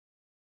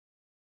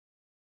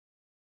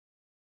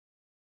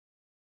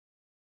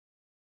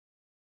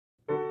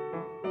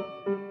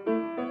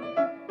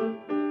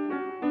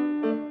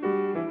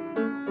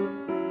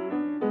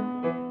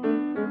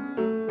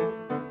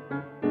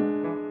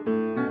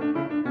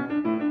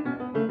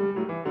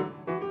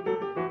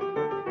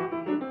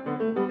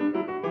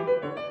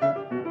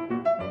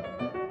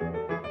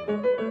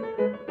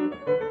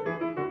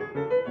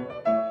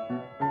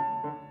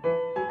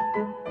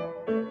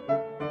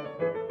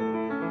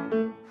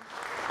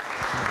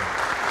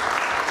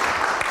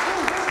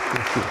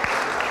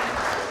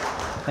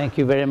Thank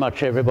you very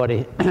much,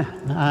 everybody.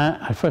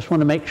 I first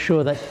want to make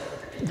sure that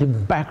the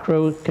back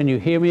row, can you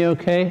hear me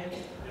okay?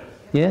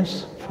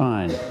 Yes?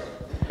 Fine.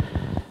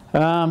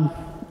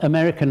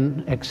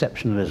 American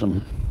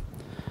exceptionalism.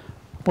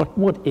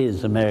 What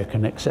is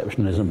American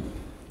exceptionalism?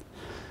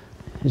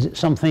 Is it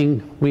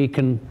something we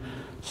can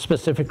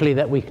specifically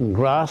that we can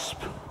grasp,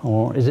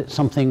 or is it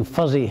something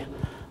fuzzy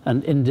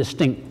and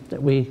indistinct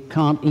that we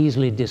can't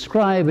easily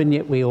describe, and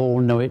yet we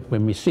all know it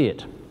when we see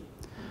it?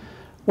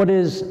 What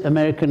is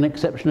American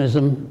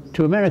exceptionalism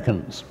to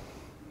Americans?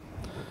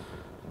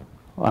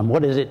 And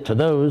what is it to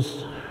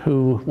those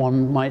who,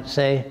 one might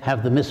say,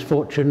 have the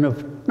misfortune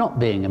of not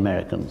being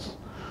Americans?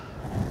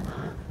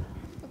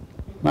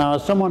 Now,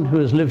 as someone who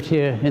has lived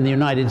here in the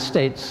United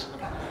States,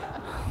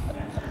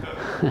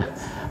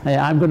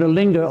 I'm going to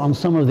linger on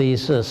some of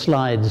these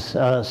slides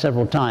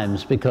several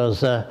times, because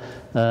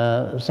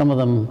some of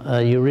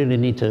them you really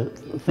need to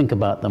think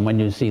about them when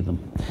you see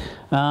them.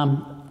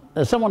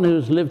 As someone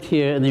who's lived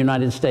here in the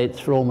United States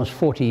for almost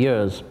 40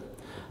 years,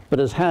 but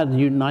has had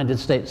United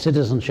States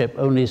citizenship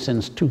only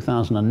since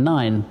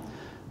 2009,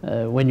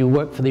 when you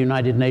work for the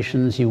United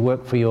Nations, you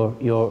work for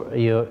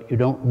you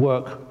don't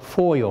work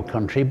for your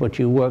country, but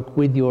you work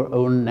with your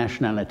own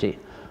nationality.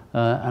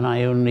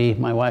 And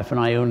my wife and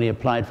I only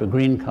applied for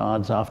green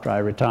cards after I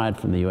retired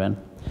from the UN.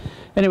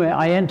 Anyway,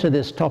 I enter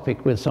this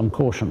topic with some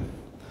caution.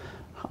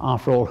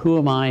 After all, who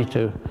am I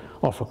to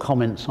offer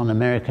comments on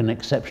American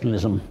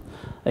exceptionalism,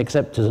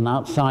 except as an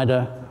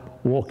outsider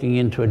walking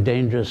into a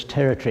dangerous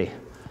territory?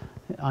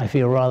 I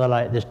feel rather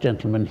like this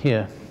gentleman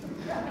here.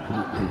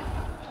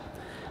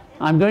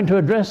 I'm going to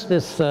address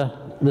this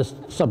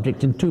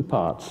subject in two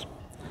parts.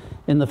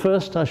 In the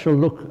first, I shall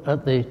look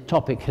at the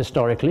topic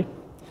historically.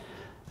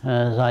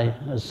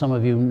 As some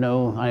of you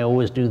know, I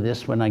always do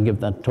this when I give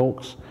that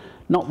talks.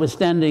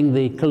 Notwithstanding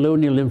the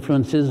colonial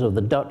influences of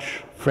the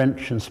Dutch,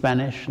 French, and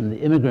Spanish, and the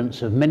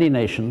immigrants of many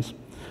nations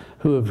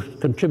who have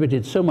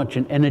contributed so much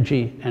in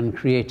energy and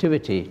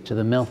creativity to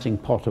the melting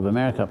pot of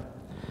America,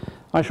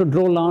 I shall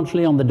draw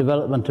largely on the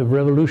development of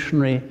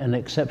revolutionary and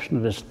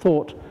exceptionalist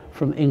thought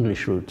from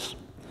English roots,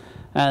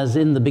 as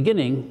in the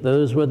beginning,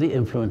 those were the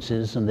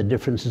influences and the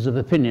differences of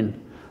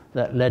opinion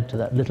that led to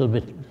that little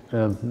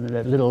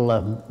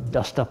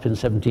dust-up in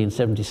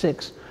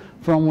 1776,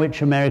 from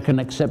which American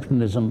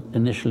exceptionalism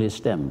initially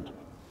stemmed.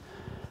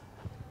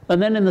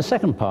 And then in the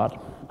second part,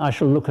 I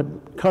shall look at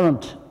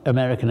current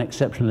American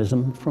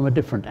exceptionalism from a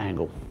different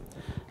angle,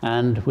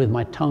 and with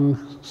my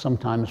tongue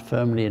sometimes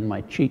firmly in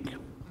my cheek.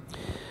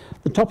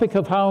 The topic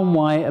of how and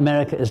why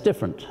America is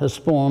different has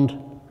spawned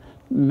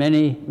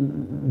many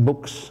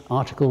books,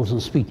 articles,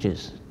 and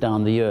speeches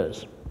down the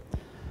years.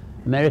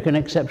 American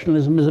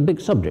exceptionalism is a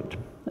big subject,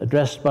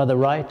 addressed by the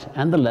right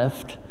and the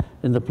left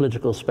in the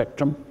political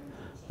spectrum,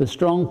 with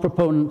strong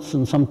proponents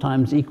and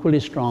sometimes equally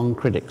strong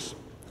critics.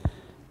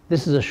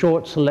 This is a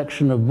short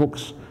selection of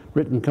books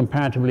written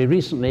comparatively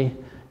recently,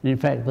 and in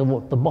fact the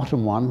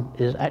bottom one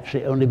is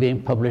actually only being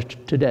published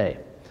today.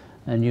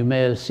 And you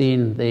may have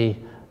seen the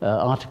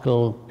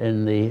article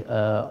in the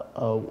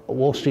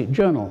Wall Street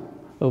Journal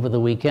over the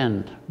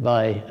weekend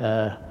by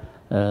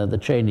the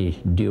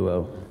Cheney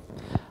duo.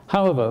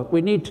 However,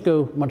 we need to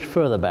go much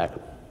further back.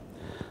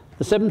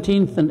 The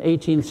 17th and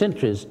 18th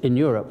centuries in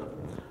Europe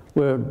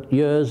were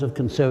years of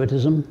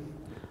conservatism,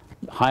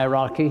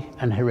 hierarchy,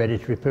 and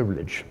hereditary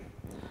privilege.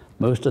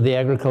 Most of the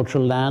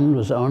agricultural land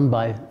was owned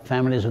by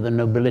families of the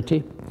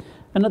nobility,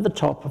 and at the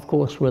top, of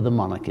course, were the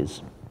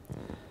monarchies.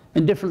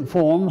 In different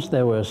forms,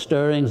 there were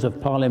stirrings of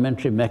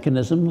parliamentary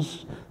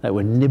mechanisms that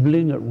were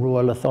nibbling at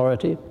royal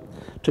authority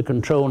to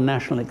control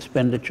national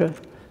expenditure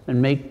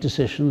and make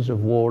decisions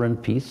of war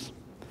and peace.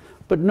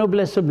 But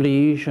noblesse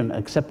oblige and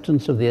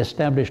acceptance of the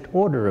established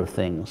order of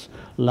things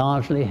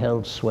largely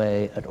held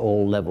sway at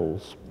all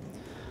levels.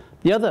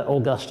 The other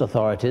august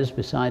authorities,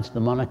 besides the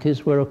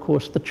monarchies, were, of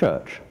course, the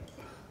church,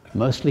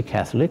 mostly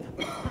Catholic,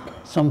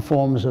 some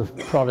forms of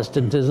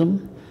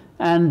Protestantism,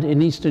 and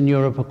in Eastern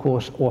Europe, of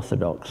course,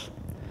 Orthodox,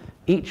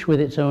 each with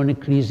its own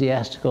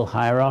ecclesiastical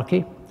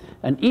hierarchy,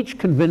 and each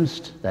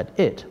convinced that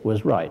it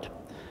was right.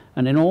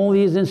 And in all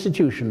these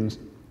institutions,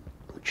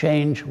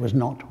 change was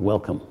not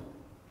welcome.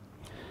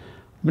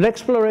 But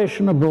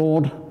exploration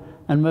abroad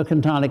and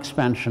mercantile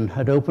expansion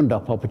had opened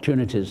up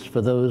opportunities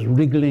for those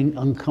wriggling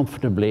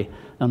uncomfortably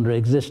under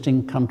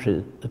existing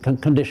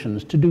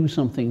conditions to do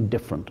something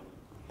different.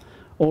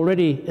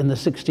 Already in the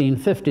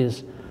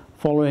 1650s,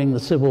 following the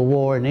Civil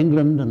War in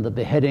England and the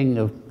beheading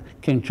of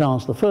King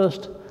Charles I,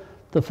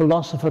 the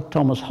philosopher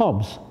Thomas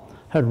Hobbes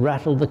had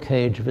rattled the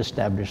cage of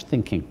established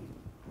thinking.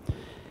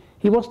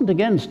 He wasn't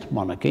against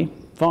monarchy,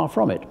 far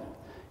from it.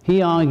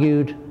 He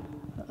argued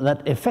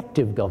that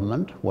effective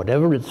government,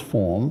 whatever its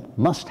form,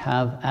 must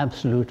have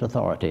absolute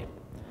authority.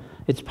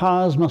 Its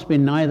powers must be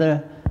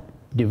neither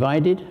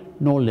divided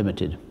nor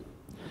limited.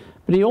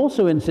 But he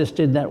also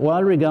insisted that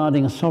while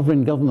regarding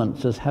sovereign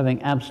governments as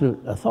having absolute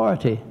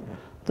authority,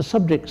 the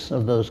subjects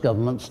of those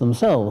governments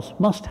themselves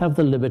must have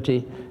the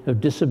liberty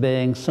of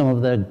disobeying some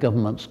of their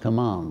government's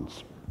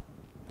commands.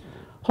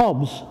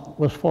 Hobbes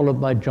was followed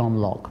by John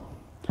Locke,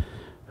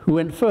 who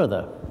went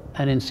further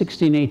and in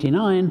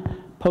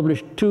 1689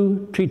 published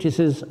 2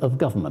 treatises of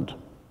government.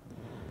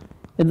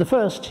 In the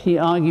first, he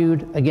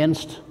argued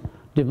against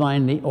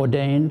divinely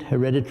ordained,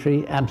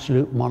 hereditary,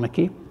 absolute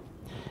monarchy,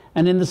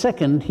 and in the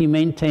second, he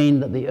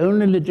maintained that the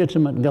only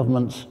legitimate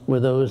governments were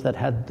those that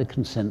had the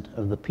consent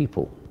of the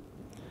people.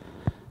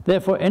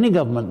 Therefore, any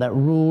government that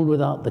ruled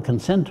without the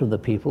consent of the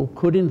people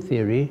could, in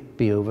theory,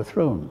 be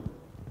overthrown.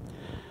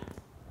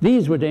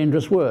 These were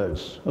dangerous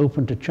words,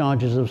 open to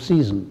charges of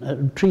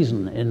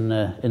treason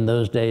in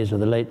those days of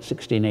the late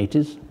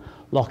 1680s.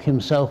 Locke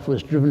himself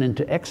was driven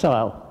into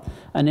exile,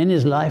 and in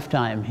his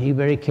lifetime, he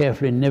very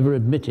carefully never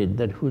admitted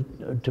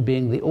to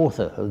being the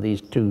author of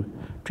these 2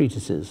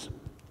 treatises.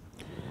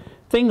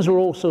 Things were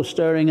also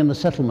stirring in the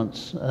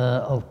settlements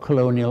of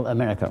colonial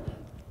America.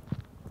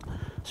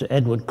 Sir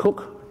Edward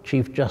Coke,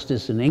 Chief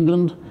Justice in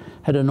England,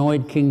 had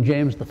annoyed King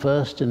James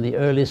I in the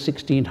early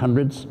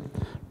 1600s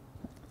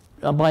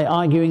by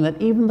arguing that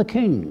even the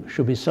king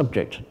should be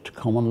subject to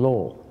common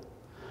law.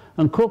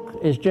 And Coke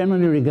is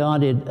generally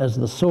regarded as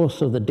the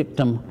source of the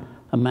dictum,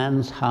 "A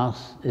man's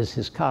house is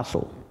his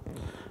castle.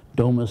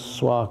 Domus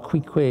sua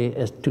quique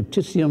est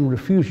tutitium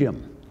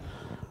refugium."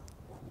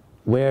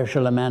 Where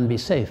shall a man be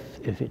safe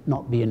if it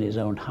not be in his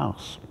own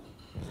house?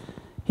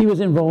 He was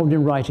involved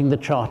in writing the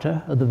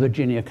charter of the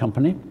Virginia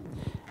Company,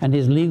 and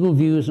his legal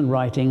views and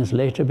writings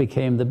later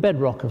became the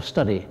bedrock of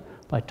study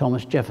by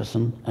Thomas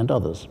Jefferson and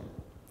others.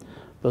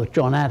 Both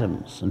John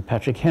Adams and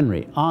Patrick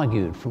Henry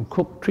argued from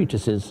Coke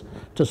treatises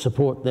to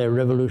support their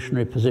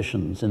revolutionary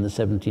positions in the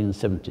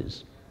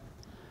 1770s.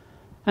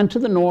 And to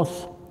the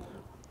north,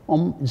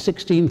 in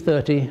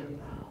 1630,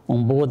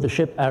 on board the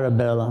ship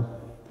Arabella,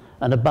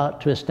 and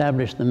about to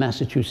establish the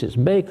Massachusetts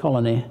Bay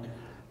Colony,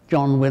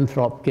 John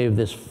Winthrop gave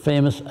this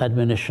famous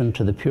admonition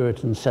to the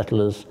Puritan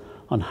settlers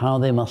on how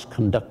they must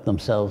conduct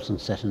themselves and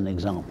set an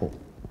example.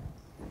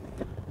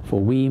 "For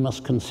we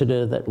must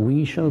consider that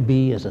we shall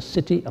be as a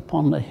city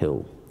upon a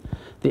hill.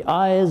 The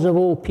eyes of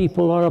all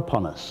people are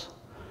upon us,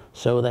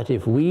 so that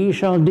if we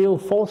shall deal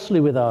falsely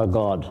with our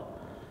God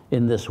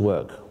in this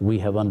work we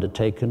have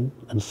undertaken,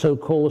 and so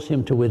cause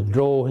him to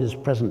withdraw his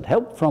present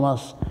help from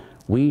us,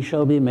 we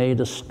shall be made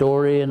a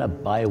story and a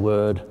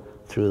byword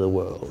through the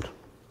world."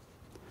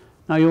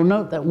 Now you'll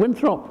note that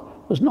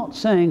Winthrop was not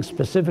saying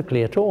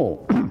specifically at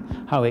all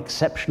how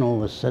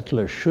exceptional the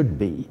settlers should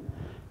be.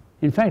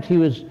 In fact, he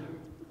was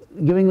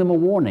giving them a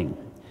warning.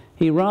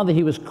 He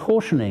was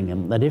cautioning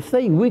them that if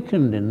they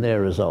weakened in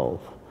their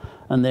resolve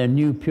and their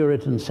new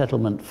Puritan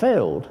settlement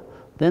failed,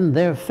 then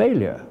their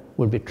failure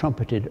would be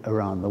trumpeted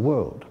around the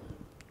world.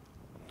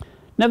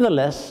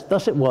 Nevertheless,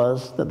 thus it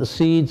was that the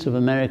seeds of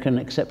American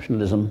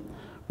exceptionalism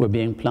were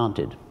being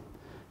planted.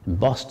 In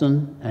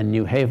Boston and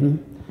New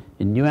Haven,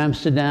 in New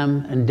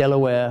Amsterdam and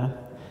Delaware,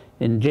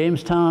 in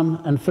Jamestown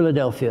and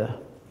Philadelphia,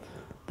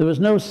 there was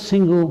no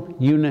single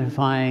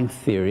unifying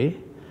theory,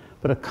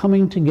 but a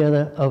coming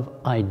together of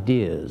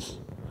ideas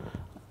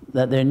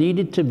that there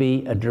needed to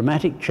be a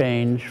dramatic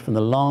change from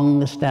the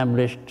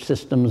long-established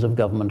systems of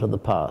government of the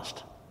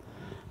past,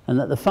 and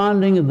that the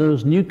founding of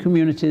those new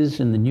communities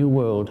in the New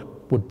World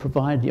would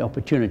provide the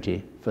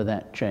opportunity for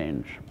that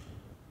change.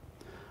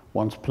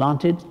 Once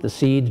planted, the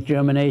seeds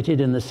germinated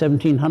in the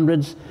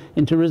 1700s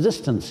into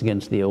resistance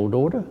against the old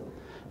order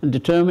and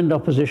determined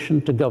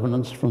opposition to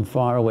governance from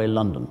faraway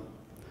London,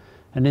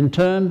 and in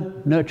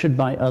turn nurtured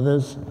by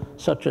others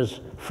such as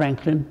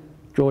Franklin,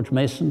 George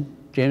Mason,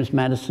 James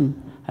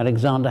Madison,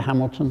 Alexander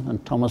Hamilton,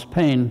 and Thomas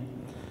Paine.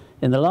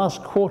 In the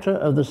last quarter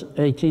of the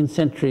 18th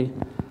century,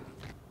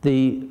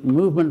 the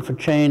movement for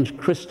change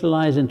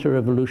crystallized into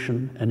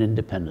revolution and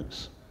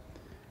independence.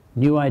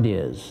 New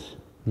ideas,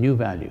 new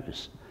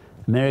values.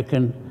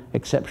 American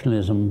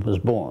exceptionalism was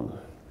born.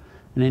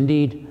 And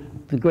indeed,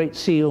 the Great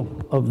Seal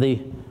of the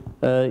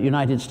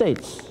United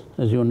States,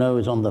 as you'll know,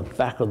 is on the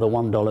back of the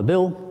 $1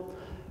 bill.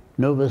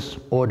 Novus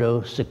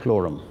Ordo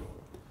Seclorum,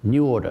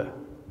 new order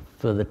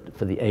for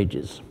the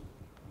ages.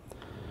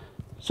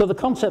 So the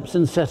concepts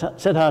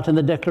set out in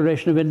the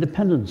Declaration of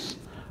Independence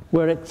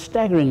were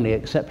staggeringly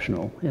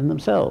exceptional in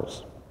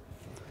themselves.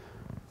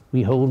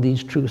 We hold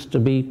these truths to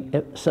be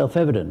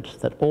self-evident,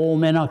 that all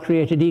men are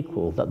created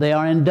equal, that they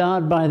are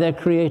endowed by their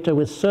Creator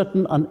with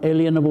certain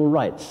unalienable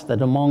rights,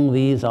 that among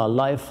these are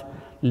life,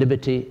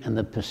 liberty, and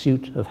the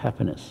pursuit of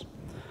happiness.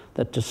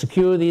 That to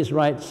secure these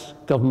rights,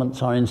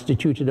 governments are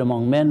instituted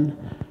among men,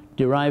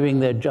 deriving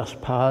their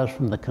just powers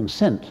from the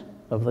consent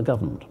of the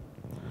governed.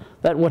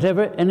 That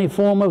whenever any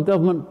form of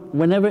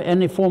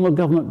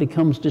government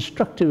becomes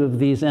destructive of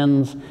these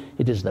ends,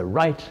 it is the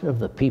right of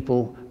the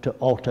people to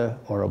alter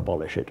or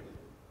abolish it.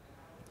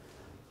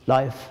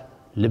 Life,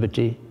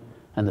 liberty,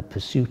 and the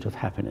pursuit of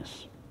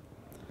happiness.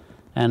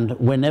 And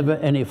whenever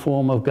any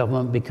form of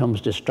government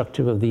becomes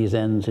destructive of these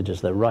ends, it is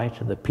the right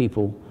of the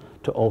people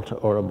to alter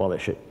or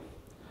abolish it.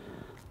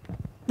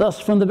 Thus,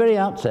 from the very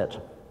outset,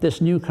 this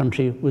new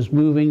country was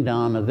moving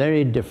down a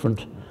very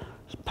different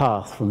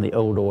path from the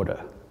old order.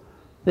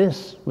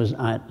 This was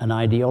an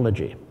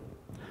ideology.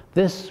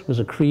 This was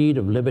a creed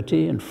of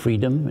liberty and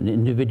freedom and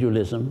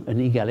individualism and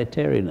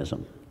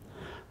egalitarianism.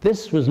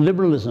 This was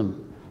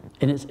liberalism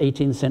in its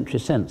 18th century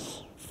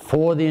sense,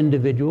 for the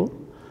individual,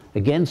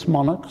 against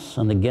monarchs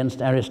and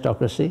against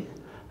aristocracy,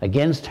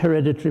 against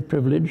hereditary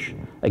privilege,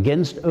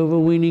 against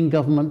overweening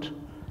government,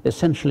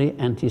 essentially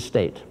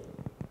anti-state.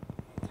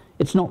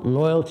 It's not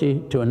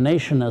loyalty to a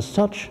nation as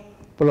such,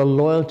 but a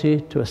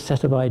loyalty to a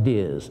set of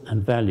ideas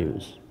and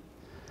values.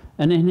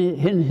 And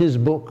in his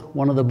book,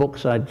 one of the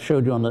books I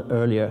showed you on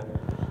earlier,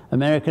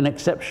 American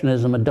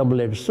Exceptionalism, A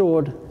Double-Edged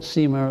Sword,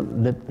 Seymour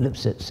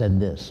Lipset said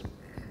this.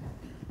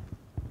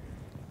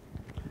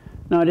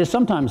 Now, it is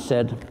sometimes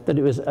said that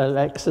it was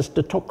Alexis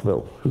de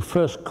Tocqueville who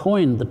first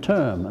coined the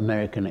term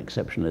American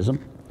Exceptionalism.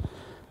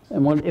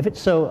 And well, if it's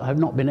so, I've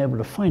not been able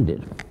to find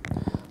it.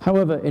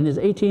 However, in his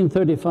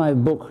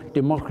 1835 book,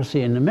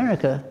 Democracy in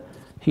America,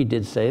 he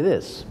did say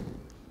this.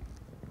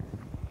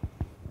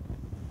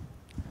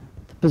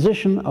 The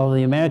position of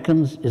the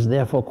Americans is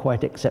therefore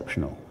quite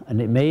exceptional, and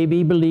it may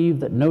be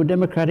believed that no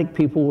democratic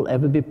people will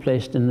ever be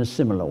placed in a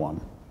similar one.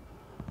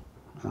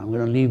 I'm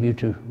going to leave you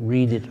to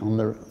read it on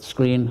the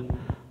screen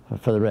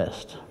for the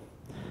rest.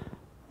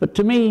 But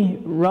to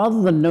me,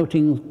 rather than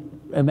noting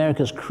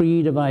America's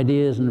creed of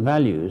ideas and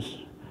values,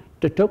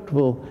 de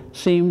Tocqueville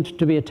seemed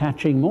to be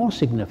attaching more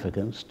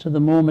significance to the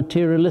more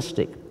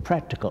materialistic,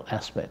 practical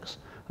aspects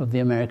of the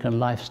American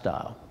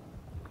lifestyle.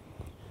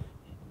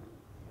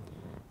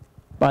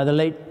 By the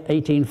late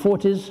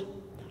 1840s,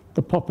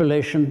 the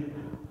population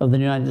of the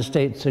United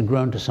States had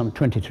grown to some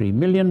 23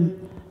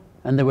 million,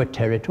 and there were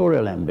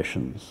territorial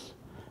ambitions.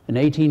 In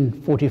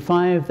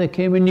 1845, there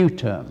came a new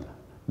term,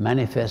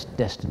 manifest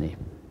destiny.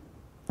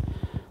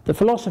 The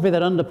philosophy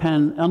that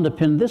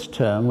underpinned this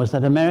term was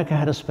that America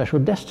had a special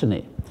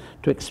destiny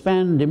to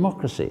expand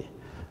democracy,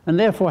 and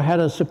therefore had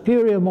a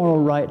superior moral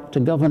right to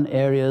govern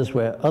areas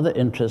where other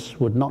interests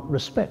would not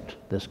respect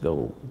this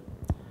goal.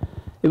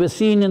 It was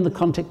seen in the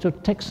context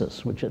of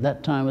Texas, which at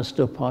that time was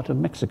still part of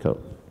Mexico,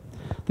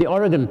 the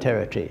Oregon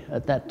Territory,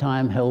 at that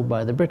time held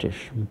by the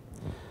British,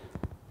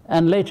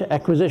 and later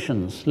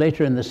acquisitions,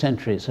 later in the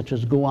century, such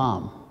as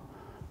Guam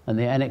and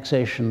the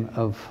annexation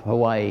of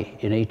Hawaii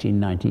in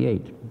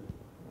 1898.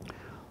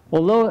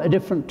 Although a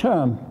different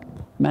term,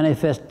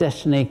 manifest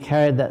destiny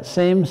carried that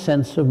same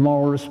sense of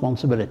moral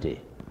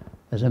responsibility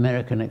as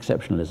American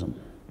exceptionalism.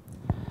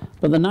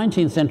 But the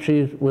 19th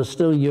century was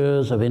still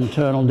years of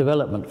internal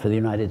development for the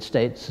United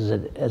States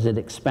as it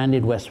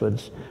expanded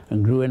westwards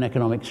and grew in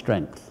economic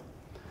strength.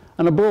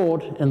 And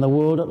abroad, in the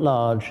world at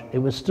large, it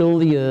was still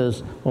the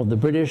years of the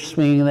British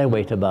swinging their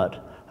weight about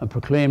and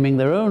proclaiming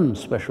their own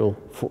special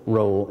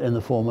role in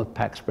the form of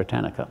Pax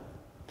Britannica.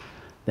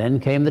 Then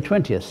came the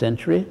 20th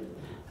century,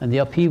 and the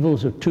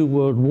upheavals of 2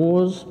 world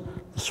wars,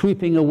 the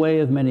sweeping away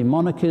of many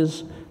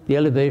monarchies, the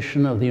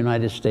elevation of the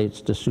United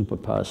States to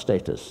superpower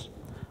status.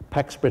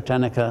 Pax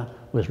Britannica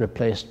was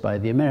replaced by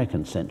the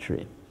American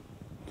century.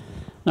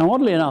 Now,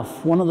 oddly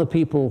enough, one of the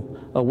people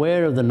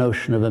aware of the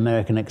notion of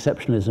American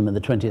exceptionalism in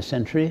the 20th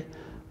century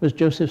was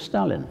Joseph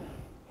Stalin.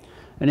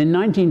 And in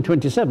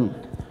 1927,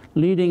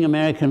 leading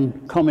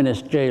American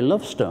communist J.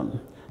 Lovestone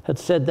had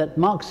said that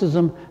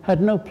Marxism had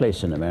no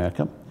place in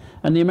America,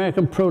 and the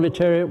American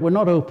proletariat were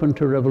not open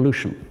to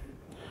revolution.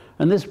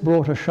 And this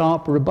brought a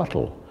sharp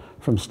rebuttal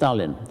from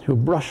Stalin, who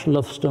brushed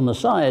Lovestone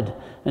aside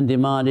and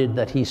demanded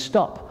that he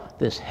stop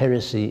this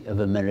heresy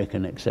of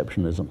American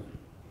exceptionalism.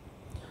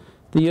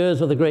 The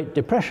years of the Great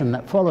Depression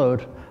that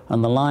followed,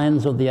 and the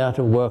lines of the out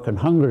of work in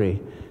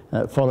Hungary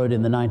that followed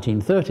in the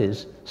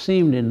 1930s,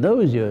 seemed in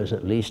those years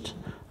at least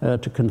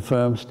to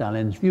confirm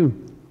Stalin's view.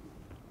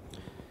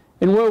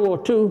 In World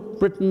War II,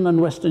 Britain and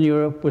Western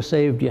Europe were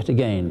saved yet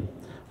again,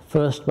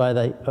 first by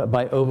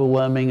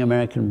overwhelming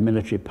American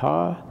military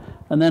power,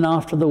 and then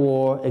after the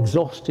war,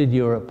 exhausted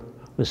Europe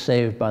was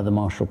saved by the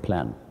Marshall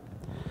Plan.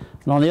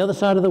 And on the other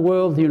side of the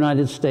world, the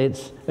United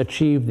States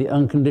achieved the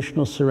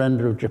unconditional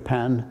surrender of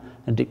Japan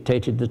and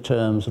dictated the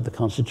terms of the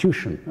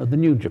Constitution of the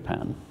new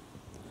Japan.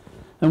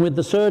 And with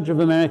the surge of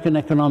American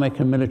economic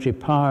and military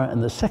power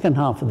in the second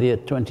half of the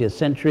 20th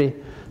century,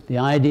 the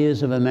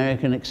ideas of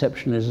American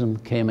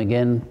exceptionalism came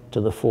again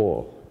to the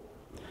fore.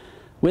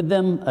 With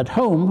them at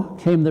home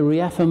came the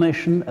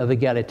reaffirmation of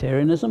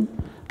egalitarianism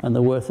and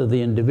the worth of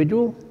the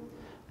individual,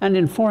 and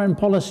in foreign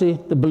policy,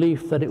 the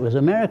belief that it was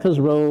America's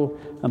role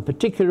and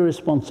particular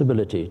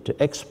responsibility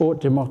to export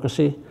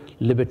democracy,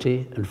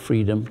 liberty, and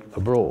freedom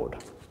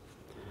abroad.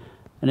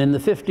 And in the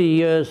 50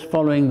 years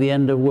following the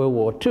end of World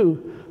War II,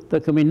 there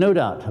can be no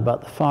doubt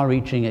about the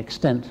far-reaching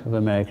extent of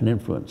American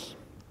influence.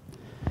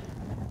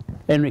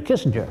 Henry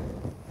Kissinger,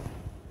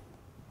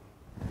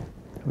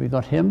 have we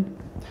got him?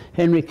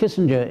 Henry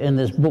Kissinger, in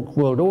this book,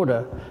 World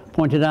Order,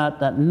 pointed out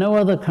that no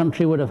other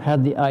country would have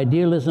had the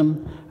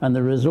idealism and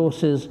the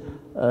resources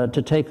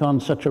to take on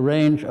such a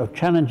range of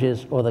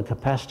challenges or the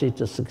capacity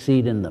to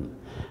succeed in them.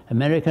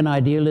 American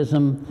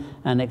idealism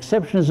and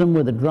exceptionalism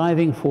were the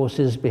driving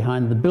forces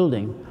behind the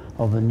building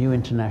of the new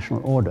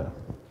international order.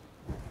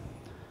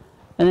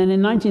 And then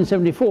in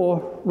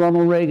 1974,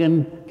 Ronald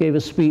Reagan gave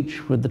a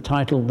speech with the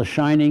title, "The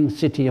Shining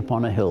City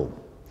Upon a Hill."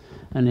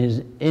 and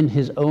in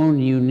his own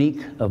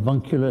unique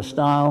avuncular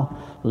style,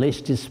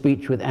 laced his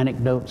speech with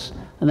anecdotes,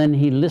 and then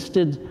he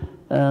listed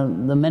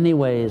the many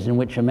ways in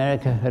which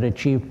America had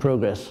achieved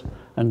progress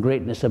and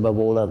greatness above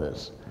all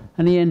others.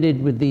 And he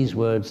ended with these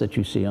words that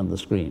you see on the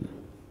screen.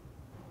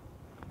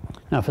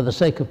 Now, for the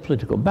sake of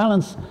political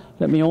balance,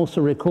 let me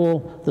also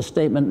recall the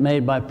statement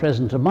made by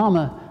President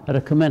Obama at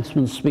a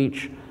commencement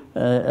speech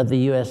at the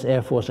US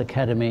Air Force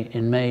Academy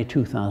in May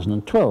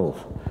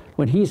 2012,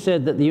 when he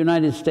said that the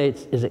United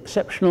States is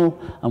exceptional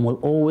and will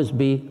always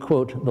be,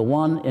 quote, the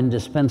one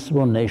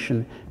indispensable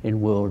nation in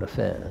world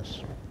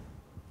affairs.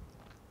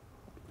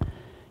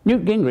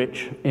 Newt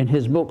Gingrich, in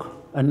his book,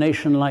 A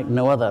Nation Like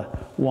No Other,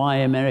 Why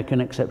American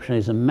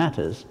Exceptionalism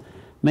Matters,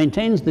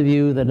 maintains the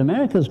view that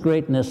America's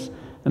greatness,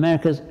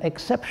 America's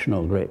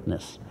exceptional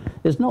greatness,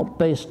 is not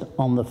based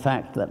on the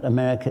fact that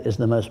America is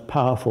the most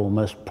powerful,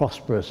 most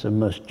prosperous, and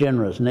most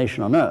generous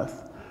nation on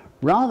earth.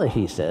 Rather,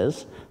 he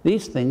says,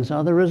 these things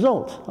are the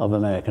result of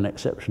American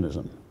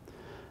exceptionalism.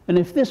 And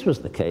if this was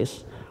the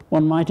case,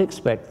 one might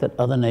expect that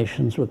other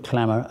nations would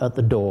clamor at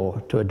the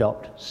door to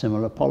adopt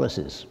similar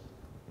policies.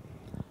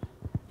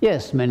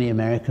 Yes, many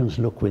Americans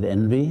look with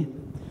envy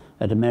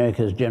at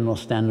America's general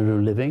standard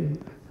of living.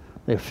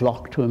 They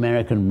flock to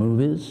American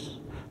movies.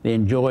 They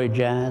enjoy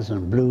jazz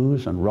and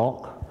blues and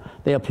rock.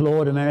 They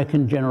applaud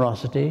American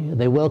generosity.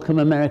 They welcome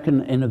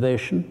American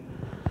innovation,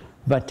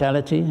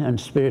 vitality, and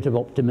spirit of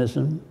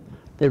optimism.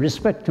 They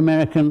respect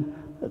American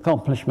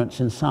accomplishments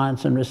in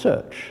science and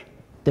research.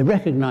 They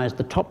recognize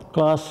the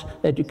top-class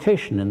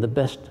education in the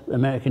best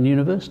American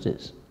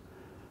universities.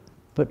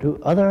 But do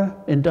other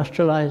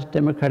industrialized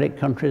democratic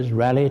countries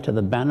rally to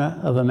the banner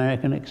of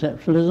American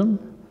exceptionalism?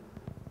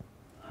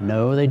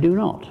 No, they do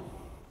not.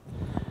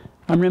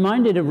 I'm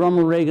reminded of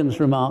Ronald Reagan's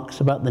remarks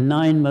about the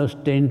 9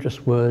 most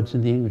dangerous words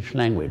in the English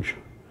language.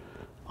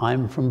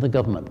 I'm from the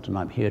government and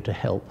I'm here to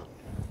help.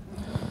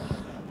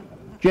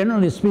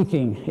 Generally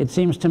speaking, it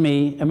seems to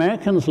me,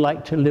 Americans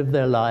like to live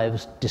their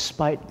lives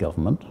despite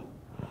government,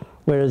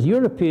 whereas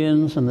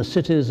Europeans and the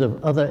cities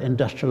of other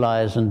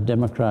industrialized and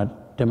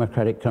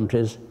democratic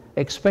countries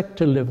expect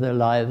to live their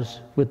lives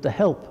with the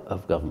help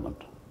of government.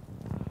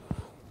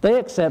 They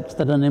accept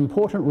that an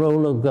important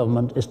role of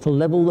government is to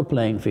level the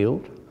playing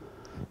field,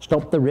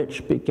 stop the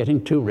rich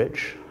getting too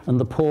rich and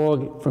the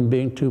poor from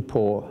being too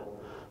poor,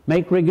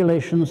 make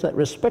regulations that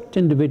respect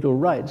individual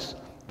rights,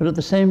 but at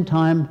the same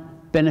time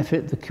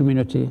benefit the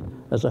community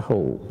as a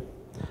whole,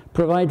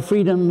 provide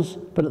freedoms,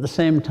 but at the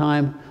same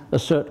time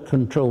assert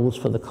controls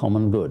for the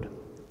common good.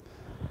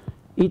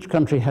 Each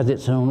country has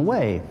its own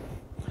way,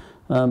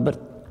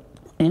 but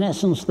in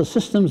essence, the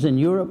systems in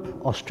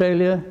Europe,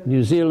 Australia,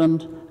 New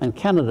Zealand, and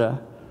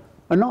Canada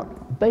are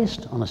not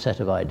based on a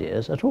set of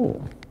ideas at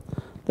all.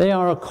 They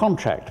are a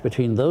contract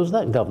between those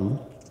that govern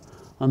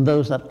and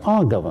those that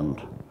are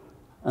governed,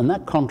 and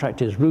that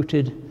contract is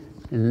rooted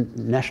in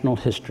national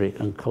history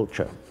and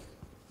culture.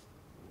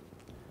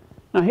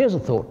 Now, here's a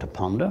thought to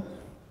ponder.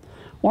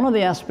 One of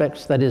the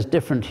aspects that is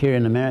different here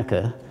in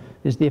America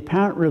is the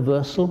apparent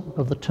reversal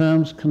of the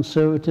terms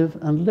conservative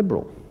and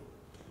liberal.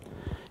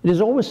 It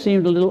has always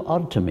seemed a little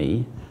odd to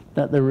me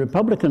that the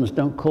Republicans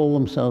don't call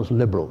themselves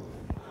liberal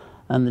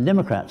and the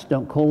Democrats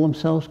don't call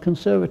themselves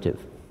conservative.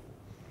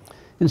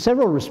 In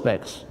several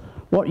respects,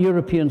 what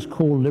Europeans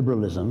call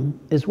liberalism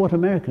is what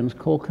Americans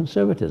call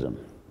conservatism.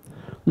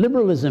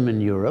 Liberalism in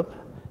Europe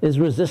is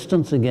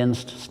resistance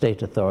against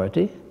state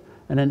authority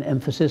and an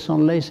emphasis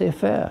on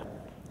laissez-faire.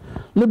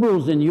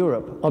 Liberals in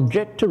Europe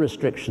object to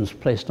restrictions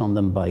placed on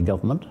them by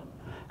government,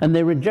 and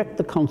they reject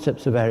the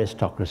concepts of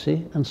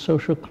aristocracy and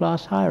social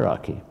class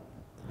hierarchy.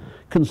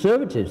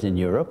 Conservatives in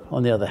Europe,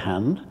 on the other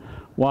hand,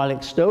 while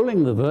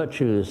extolling the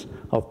virtues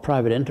of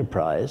private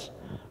enterprise,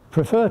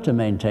 prefer to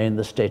maintain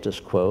the status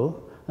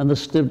quo and the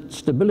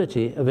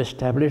stability of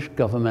established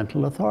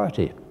governmental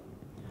authority.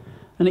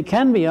 And it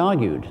can be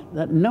argued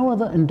that no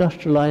other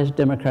industrialized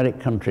democratic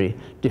country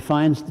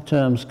defines the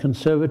terms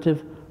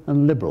conservative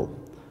and liberal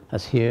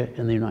as here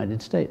in the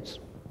United States.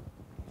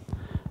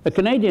 A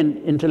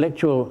Canadian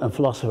intellectual and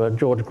philosopher,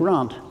 George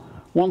Grant,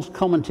 once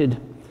commented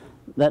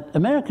that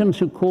Americans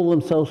who call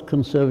themselves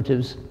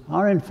conservatives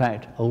are in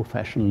fact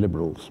old-fashioned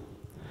liberals.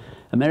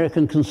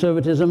 American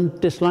conservatism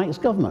dislikes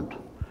government,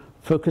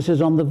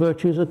 focuses on the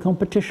virtues of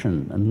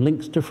competition and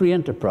links to free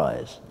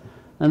enterprise,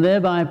 and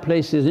thereby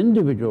places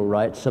individual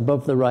rights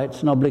above the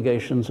rights and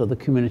obligations of the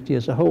community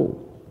as a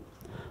whole.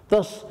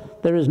 Thus,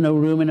 there is no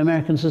room in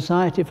American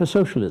society for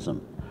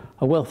socialism,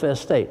 a welfare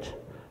state,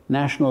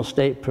 national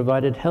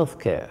state-provided health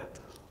care,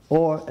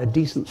 or a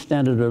decent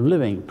standard of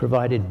living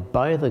provided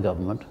by the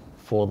government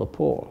for the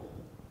poor.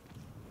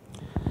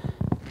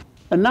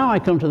 And now I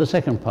come to the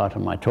second part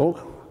of my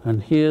talk,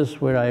 and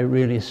here's where I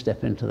really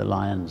step into the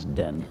lion's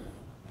den.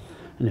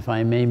 And if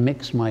I may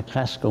mix my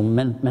classical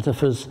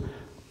metaphors,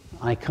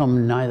 I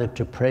come neither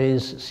to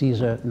praise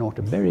Caesar nor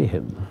to bury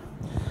him.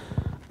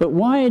 But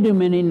why do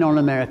many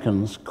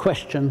non-Americans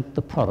question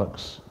the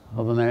products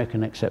of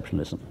American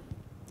exceptionalism?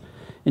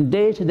 In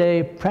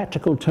day-to-day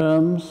practical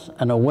terms,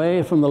 and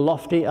away from the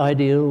lofty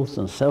ideals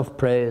and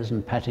self-praise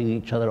and patting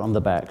each other on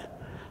the back,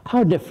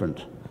 How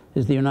different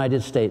is the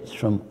United States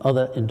from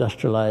other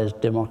industrialized,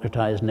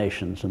 democratized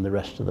nations in the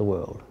rest of the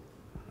world?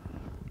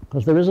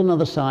 Because there is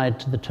another side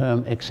to the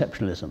term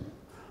exceptionalism,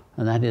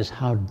 and that is,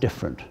 how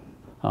different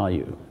are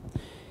you?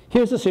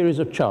 Here's a series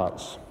of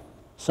charts.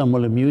 Some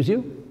will amuse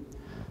you,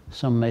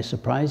 some may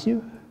surprise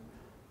you,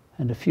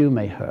 and a few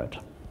may hurt.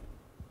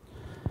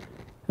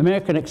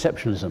 American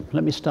exceptionalism.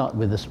 Let me start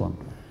with this one.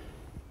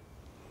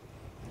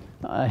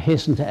 I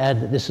hasten to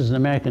add that this is an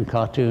American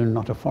cartoon,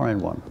 not a foreign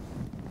one.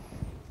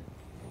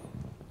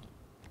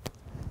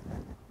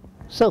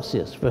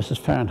 Celsius versus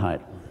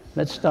Fahrenheit.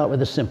 Let's start with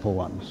the simple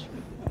ones.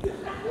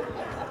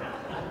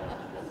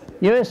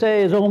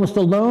 USA is almost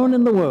alone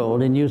in the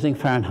world in using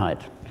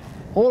Fahrenheit.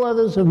 All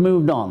others have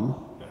moved on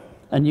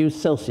and used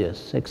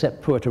Celsius,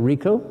 except Puerto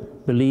Rico,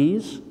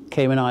 Belize,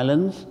 Cayman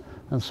Islands,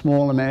 and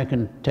small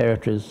American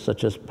territories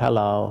such as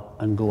Palau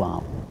and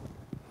Guam.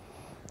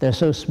 They're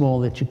so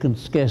small that you can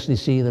scarcely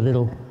see the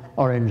little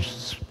orange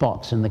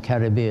spots in the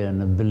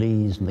Caribbean of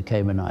Belize and the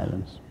Cayman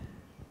Islands.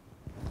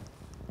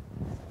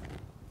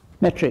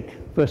 Metric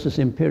versus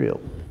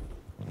imperial.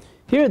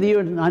 Here the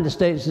United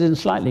States is in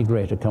slightly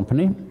greater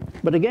company,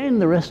 but again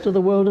the rest of the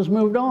world has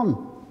moved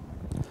on.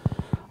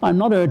 I'm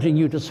not urging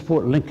you to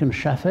support Lincoln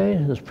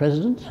Chafee as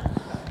president,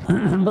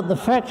 but the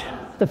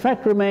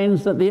fact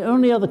remains that the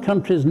only other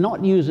countries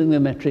not using the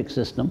metric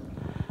system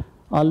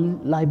are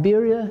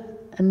Liberia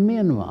and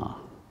Myanmar.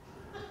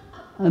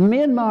 And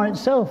Myanmar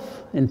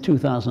itself, in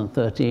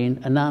 2013,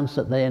 announced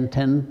that they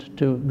intend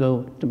to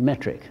go to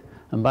metric.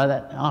 And by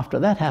that, after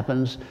that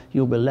happens,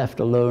 you'll be left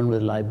alone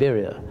with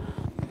Liberia.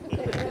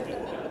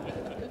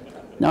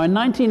 Now, in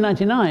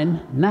 1999,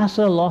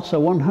 NASA lost a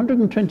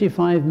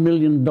 $125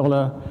 million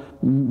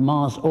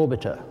Mars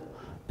orbiter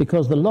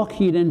because the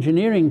Lockheed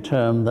engineering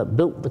term that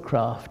built the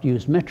craft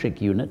used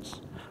metric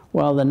units,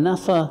 while the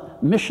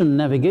NASA mission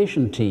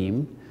navigation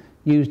team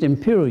used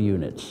imperial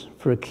units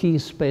for a key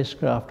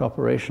spacecraft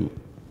operation.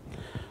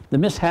 The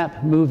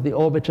mishap moved the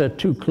orbiter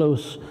too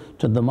close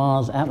to the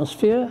Mars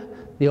atmosphere.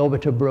 The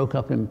orbiter broke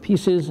up in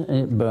pieces and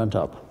it burnt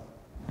up.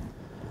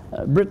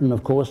 Britain,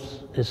 of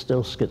course, is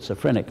still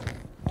schizophrenic.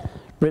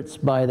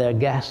 Brits buy their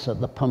gas at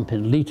the pump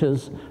in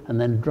litres and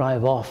then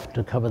drive off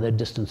to cover their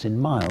distance in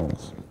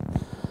miles,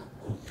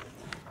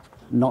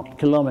 not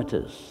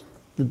kilometres.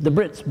 The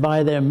Brits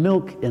buy their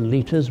milk in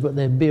litres, but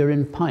their beer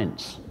in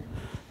pints.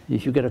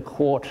 If you get a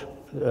quart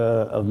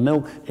of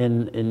milk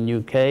in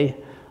UK,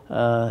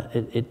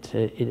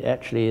 it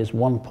actually is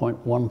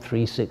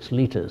 1.136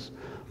 litres,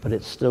 but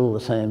it's still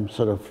the same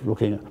sort of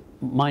looking.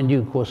 Mind you,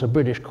 of course, a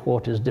British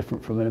quart is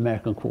different from an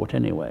American quart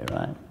anyway,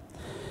 right?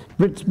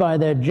 Brits buy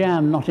their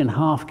jam not in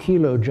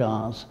half-kilo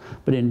jars,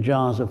 but in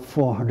jars of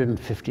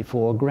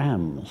 454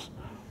 grams.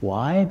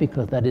 Why?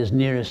 Because that is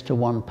nearest to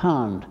 1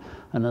 pound.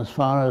 And as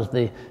far as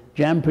the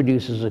jam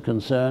producers are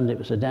concerned, it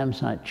was a damn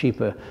sight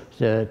cheaper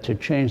to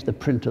change the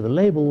print of the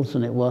labels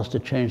than it was to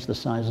change the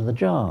size of the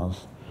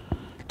jars.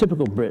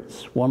 Typical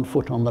Brits, one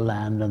foot on the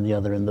land and the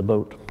other in the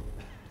boat.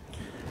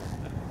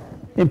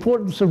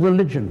 Importance of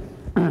religion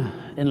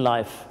in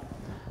life.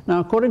 Now,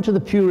 according to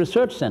the Pew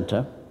Research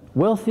Center,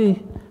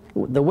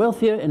 the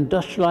wealthier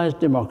industrialized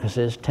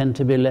democracies tend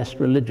to be less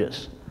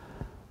religious.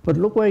 But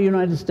look where the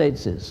United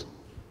States is,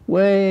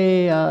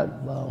 way out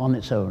on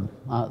its own,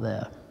 out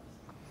there.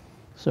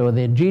 So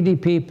the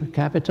GDP per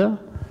capita,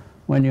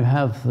 when you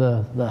have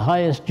the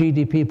highest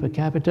GDP per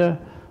capita,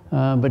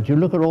 but you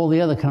look at all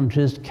the other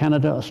countries,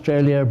 Canada,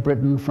 Australia,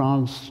 Britain,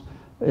 France,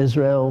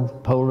 Israel,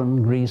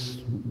 Poland, Greece,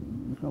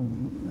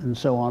 and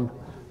so on,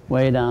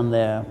 way down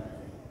there.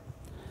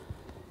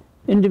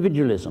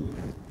 Individualism.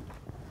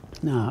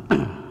 Now,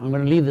 I'm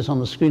going to leave this on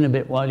the screen a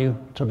bit while you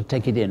sort of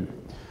take it in.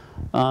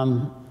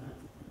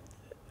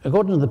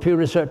 According to the Pew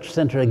Research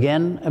Center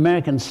again,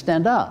 Americans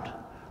stand out.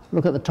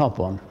 Look at the top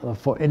one,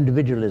 for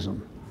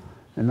individualism.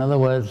 In other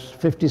words,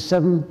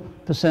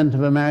 57%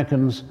 of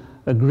Americans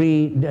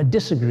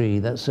disagree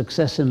that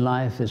success in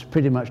life is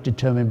pretty much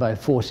determined by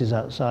forces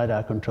outside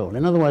our control.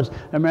 In other words,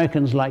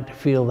 Americans like to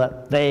feel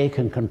that they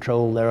can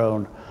control their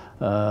own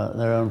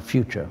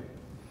future.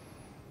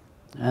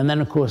 And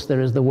then, of course, there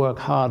is the work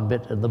hard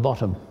bit at the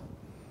bottom.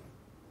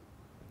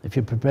 If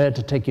you're prepared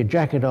to take your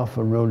jacket off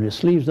and roll your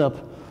sleeves up,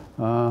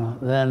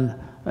 then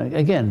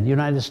again, the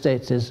United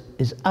States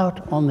is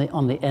out on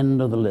the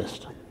end of the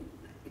list.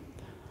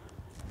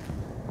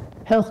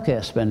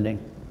 Healthcare spending.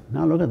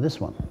 Now look at this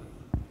one.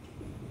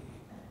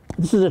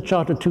 This is a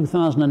chart of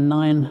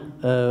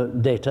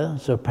 2009 data,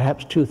 so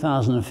perhaps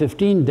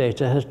 2015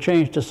 data has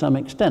changed to some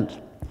extent.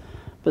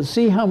 But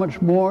see how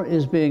much more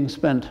is being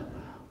spent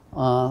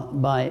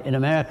in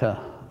America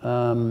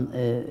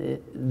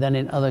than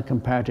in other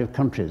comparative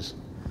countries.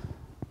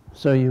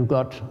 So you've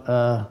got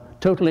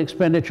total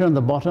expenditure on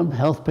the bottom,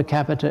 health per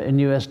capita in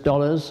US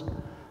dollars,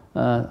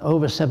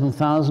 over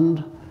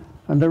 7,000,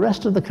 and the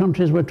rest of the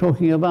countries we're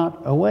talking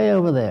about are way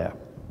over there.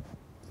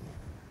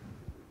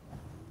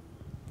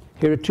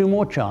 Here are two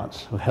more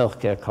charts of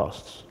healthcare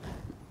costs.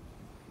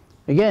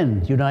 Again,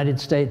 the United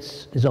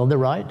States is on the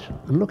right,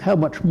 and look how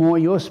much more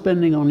you're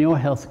spending on your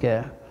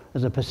healthcare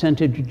as a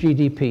percentage of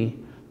GDP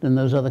than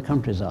those other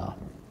countries are.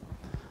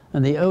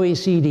 And the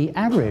OECD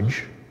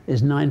average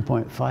is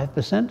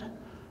 9.5%,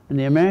 and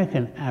the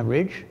American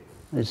average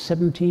is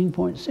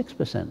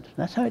 17.6%.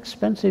 That's how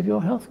expensive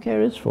your health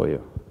care is for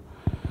you.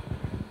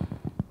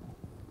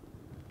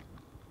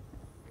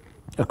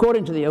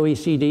 According to the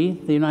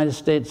OECD, the United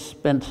States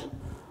spent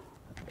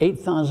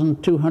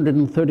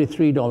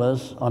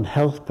 $8,233 on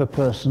health per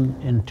person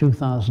in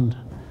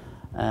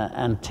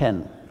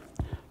 2010.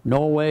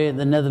 Norway,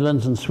 the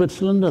Netherlands, and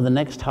Switzerland are the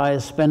next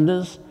highest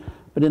spenders,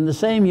 but in the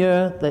same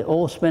year, they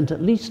all spent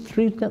at least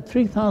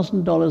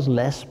 $3,000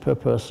 less per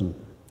person.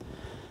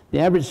 The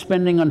average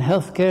spending on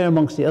healthcare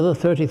amongst the other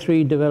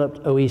 33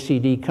 developed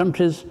OECD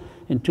countries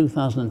in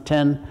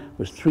 2010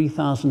 was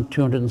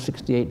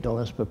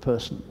 $3,268 per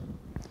person.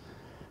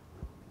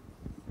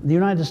 The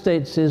United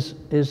States is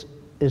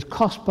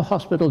cost per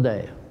hospital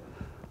day.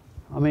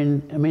 I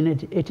mean,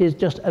 it is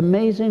just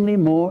amazingly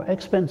more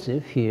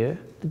expensive here,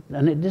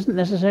 and it doesn't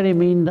necessarily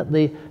mean that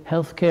the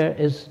healthcare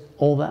is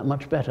all that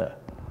much better.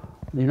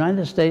 The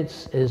United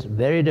States is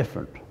very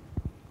different.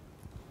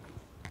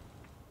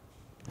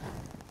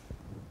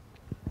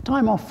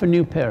 Time off for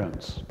new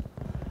parents.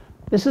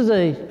 This is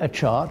a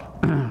chart,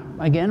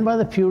 again by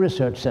the Pew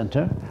Research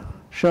Center,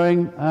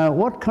 showing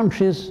what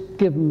countries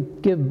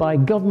give by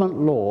government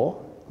law,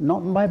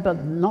 not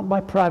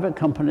by private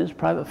companies,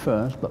 private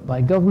firms, but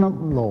by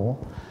government law,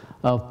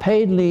 of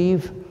paid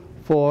leave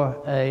for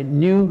a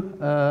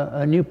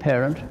new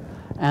parent,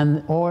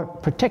 or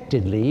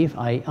protected leave,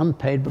 i.e.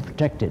 unpaid but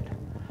protected.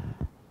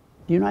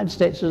 The United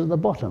States is at the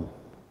bottom,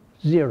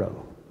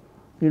 0.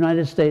 The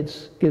United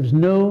States gives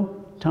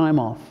no time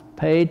off,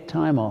 paid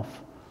time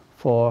off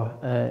for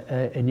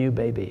a new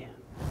baby.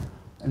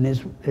 And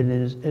it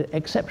is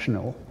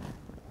exceptional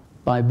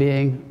by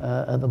being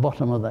at the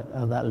bottom of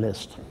that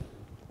list.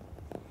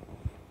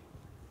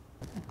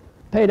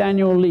 Paid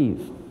annual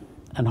leave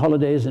and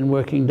holidays and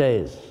working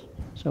days.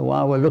 So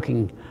while we're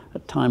looking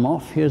at time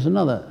off, here's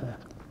another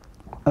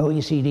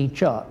OECD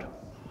chart.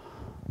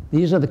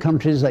 These are the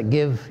countries that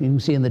give, you can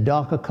see in the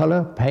darker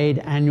color, paid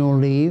annual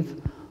leave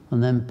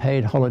and then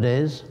paid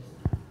holidays.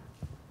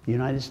 The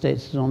United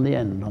States is on the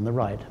end, on the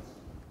right.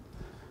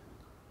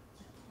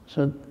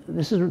 So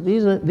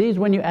these,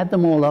 when you add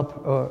them all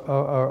up,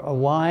 are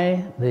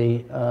why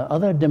the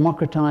other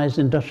democratized,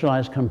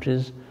 industrialized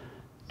countries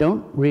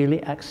don't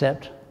really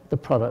accept the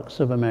products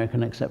of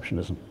American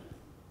exceptionalism.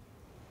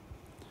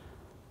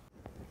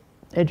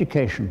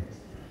 Education.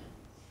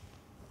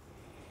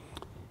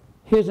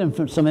 Here's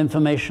some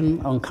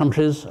information on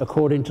countries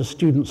according to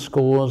student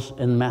scores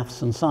in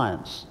maths and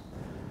science.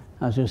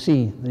 As you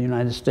see, the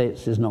United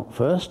States is not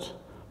first,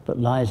 but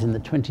lies in the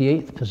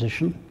 28th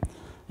position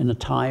in a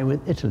tie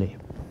with Italy.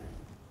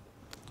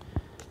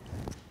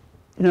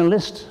 In a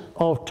list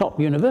of top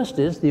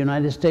universities, the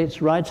United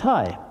States rides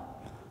high.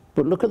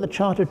 But look at the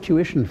chart of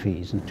tuition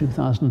fees in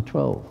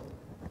 2012.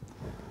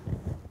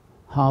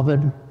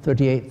 Harvard,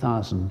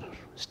 $38,000.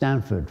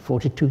 Stanford,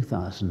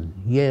 $42,000.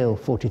 Yale,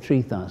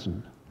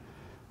 $43,000.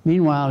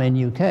 Meanwhile, in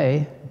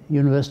UK,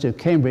 University of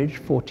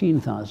Cambridge,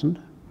 $14,000.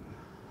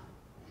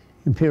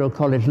 Imperial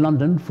College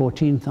London,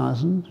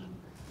 $14,000.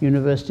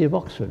 University of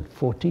Oxford,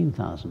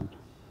 $14,000.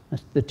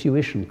 That's the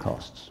tuition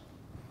costs.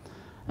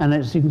 And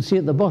as you can see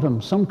at the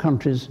bottom, some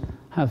countries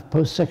have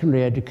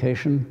post-secondary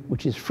education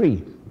which is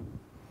free.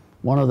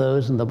 One of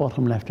those in the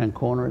bottom left-hand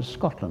corner is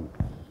Scotland.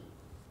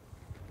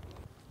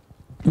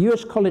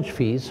 US college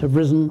fees have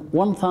risen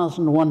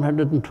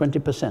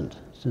 1,120%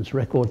 since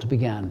records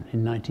began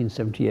in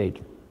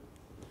 1978.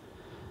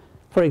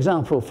 For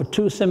example, for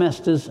 2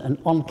 semesters and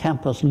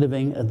on-campus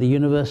living at the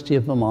University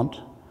of Vermont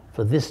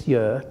for this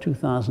year,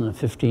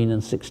 2015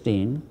 and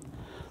 16,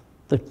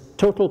 the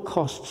total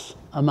costs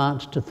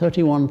amount to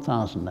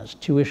 $31,000. That's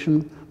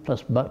tuition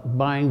plus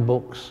buying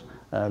books,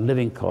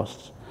 living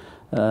costs,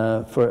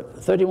 for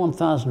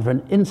 $31,000 for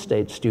an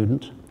in-state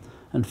student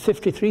and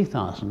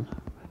 $53,000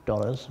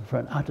 for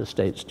an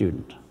out-of-state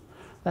student.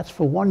 That's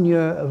for 1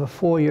 year of a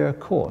 4-year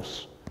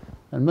course.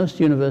 And most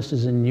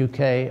universities in the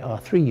UK are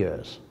 3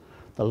 years.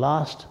 The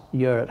last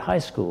year at high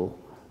school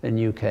in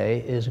the UK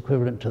is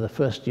equivalent to the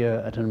first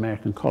year at an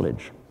American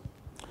college.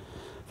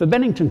 For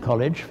Bennington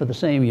College, for the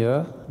same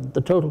year,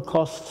 the total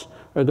costs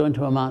are going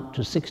to amount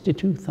to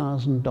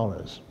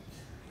 $62,000.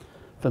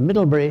 For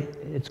Middlebury,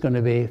 it's going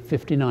to be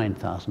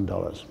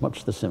 $59,000,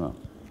 much the similar.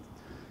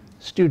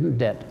 Student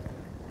debt.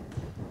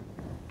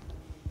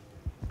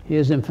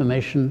 Here's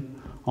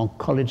information on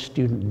college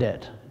student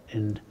debt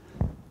in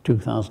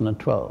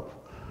 2012.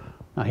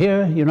 Now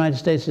here, the United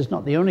States is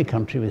not the only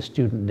country with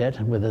student debt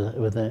with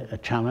a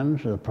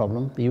challenge or a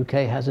problem. The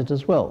UK has it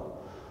as well.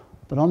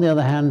 But on the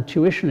other hand,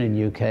 tuition in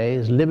the UK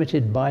is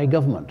limited by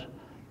government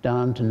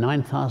down to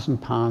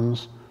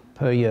 £9,000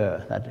 per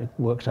year. That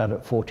works out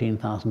at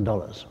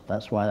 $14,000.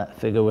 That's why that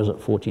figure was at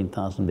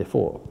 $14,000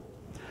 before.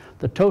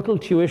 The total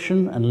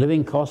tuition and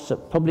living costs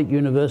at public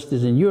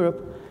universities in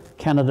Europe,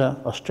 Canada,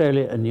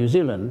 Australia, and New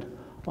Zealand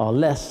are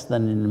less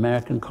than in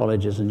American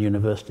colleges and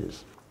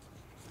universities.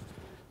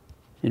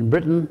 In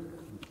Britain,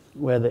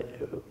 where the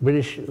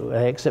British,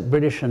 except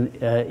British and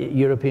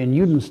European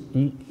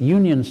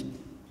Union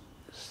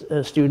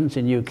students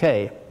in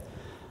UK,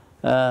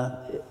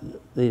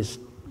 these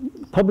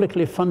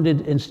publicly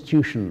funded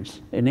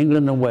institutions in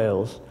England and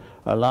Wales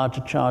are allowed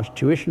to charge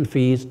tuition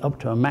fees up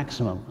to a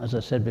maximum, as I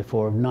said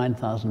before, of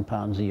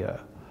 £9,000 a year.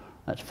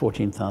 That's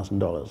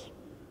 $14,000.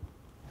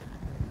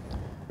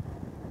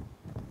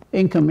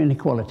 Income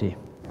inequality.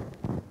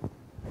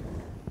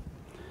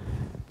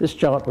 This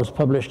chart was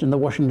published in the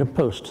Washington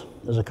Post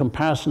as a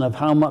comparison of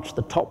how much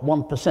the top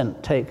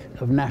 1% take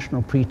of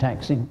national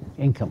pre-tax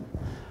income.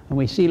 And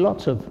we see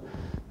lots of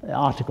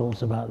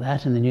articles about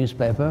that in the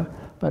newspaper,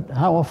 but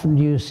how often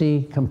do you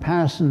see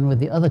comparison with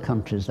the other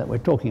countries that we're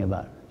talking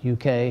about?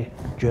 UK,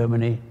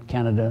 Germany,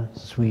 Canada,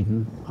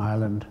 Sweden,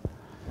 Ireland.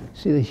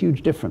 See the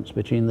huge difference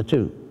between the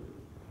two.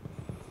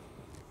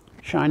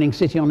 Shining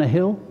city on a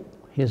hill.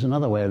 Here's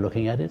another way of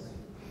looking at it.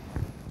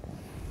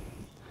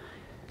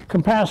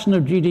 Comparison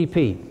of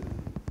GDP.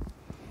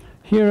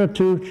 Here are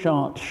two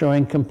charts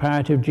showing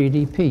comparative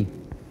GDP.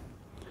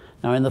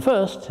 Now in the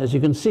first, as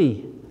you can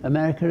see,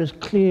 America is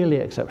clearly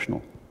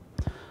exceptional.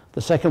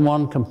 The second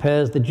one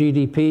compares the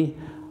GDP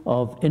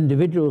of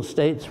individual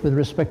states with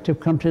respective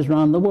countries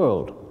around the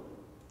world.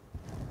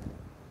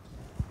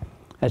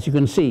 As you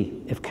can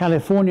see, if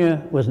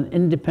California was an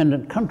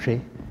independent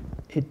country,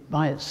 it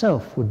by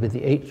itself would be the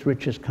 8th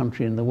richest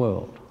country in the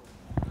world.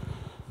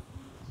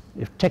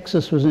 If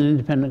Texas was an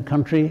independent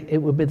country,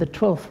 it would be the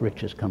 12th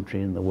richest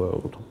country in the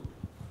world.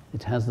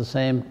 It has the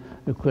same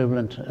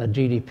equivalent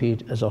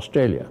GDP as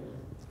Australia.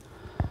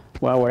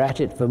 While we're at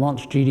it,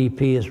 Vermont's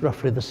GDP is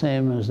roughly the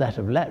same as that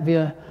of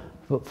Latvia,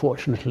 but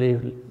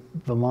fortunately,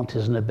 Vermont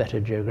is in a better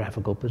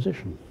geographical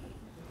position.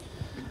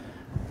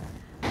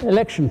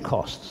 Election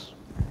costs.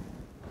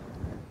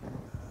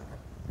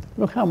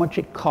 Look how much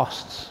it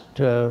costs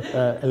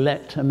to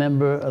elect a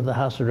member of the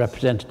House of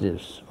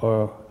Representatives.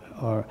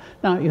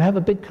 Now, you have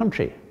a big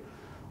country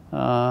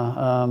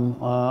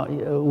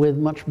with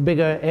much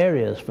bigger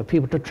areas for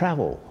people to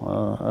travel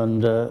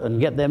and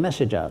get their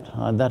message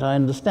out. That I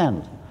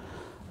understand.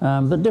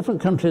 But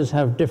different countries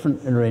have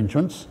different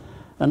arrangements,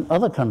 and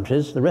other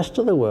countries, the rest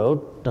of the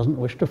world, doesn't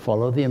wish to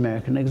follow the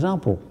American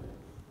example.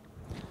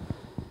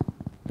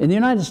 In the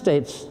United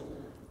States,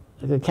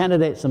 the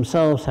candidates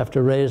themselves have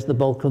to raise the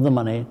bulk of the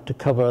money to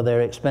cover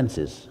their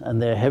expenses,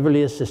 and they're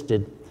heavily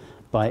assisted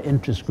by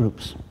interest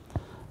groups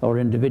or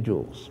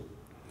individuals.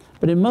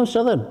 But in most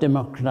other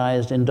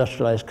democratized,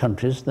 industrialized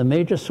countries, the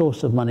major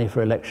source of money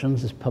for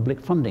elections is public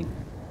funding.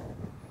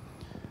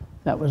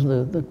 That was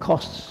the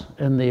costs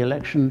in the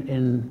election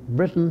in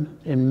Britain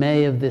in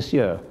May of this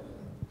year.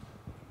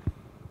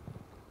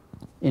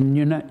 In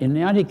the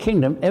United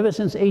Kingdom, ever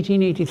since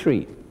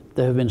 1883,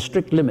 there have been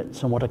strict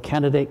limits on what a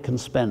candidate can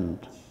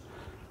spend.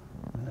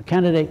 A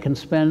candidate can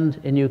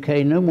spend in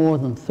UK no more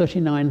than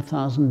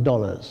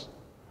 $39,000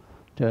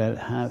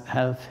 to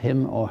have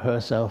him or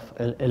herself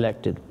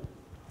elected.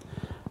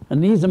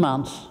 And these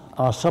amounts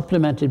are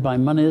supplemented by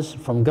monies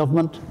from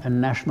government and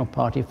national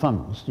party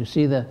funds. You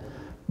see that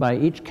by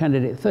each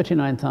candidate,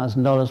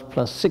 $39,000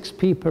 plus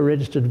 6p per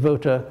registered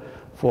voter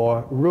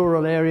for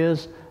rural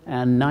areas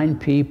and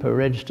 9p per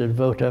registered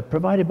voter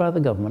provided by the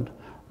government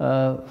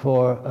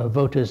for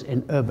voters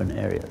in urban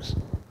areas.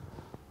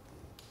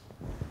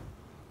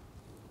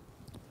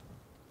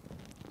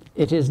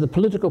 It is the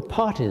political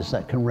parties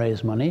that can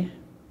raise money,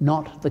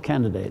 not the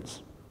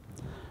candidates.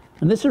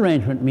 And this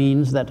arrangement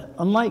means that,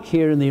 unlike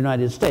here in the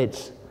United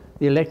States,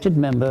 the elected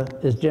member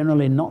is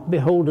generally not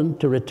beholden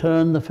to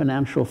return the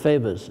financial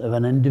favors of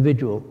an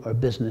individual or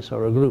business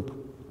or a group.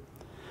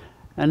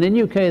 And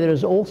in UK, there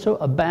is also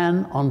a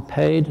ban on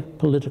paid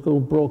political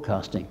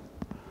broadcasting.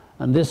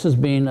 And this has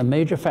been a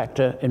major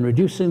factor in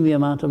reducing the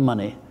amount of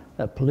money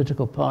that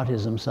political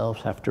parties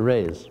themselves have to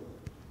raise.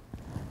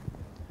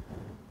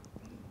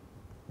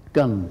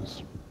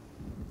 Guns.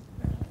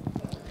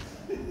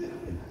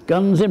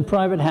 Guns in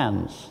private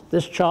hands.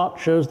 This chart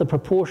shows the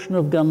proportion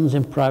of guns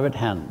in private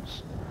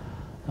hands.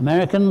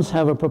 Americans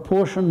have a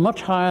proportion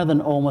much higher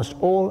than almost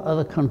all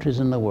other countries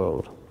in the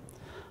world.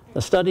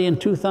 A study in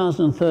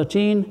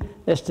 2013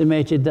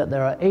 estimated that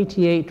there are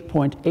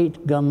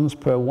 88.8 guns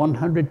per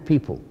 100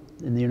 people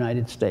in the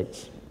United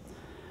States.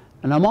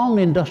 And among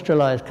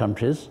industrialized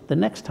countries, the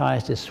next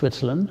highest is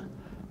Switzerland,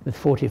 with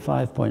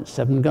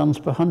 45.7 guns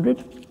per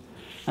 100,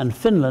 and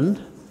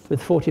Finland,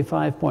 with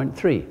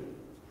 45.3.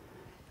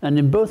 And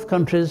in both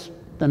countries,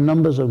 the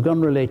numbers of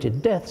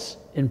gun-related deaths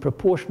in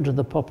proportion to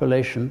the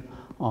population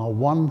are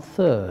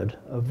 1/3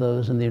 of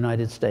those in the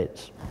United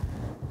States.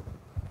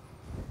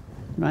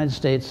 The United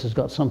States has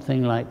got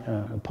something like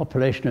a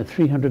population of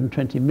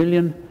 320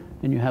 million,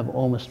 and you have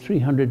almost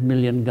 300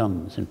 million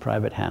guns in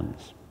private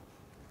hands.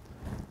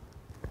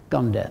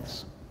 Gun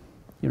deaths.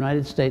 The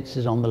United States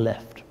is on the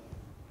left.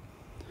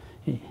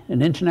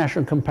 An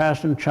international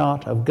comparison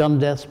chart of gun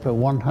deaths per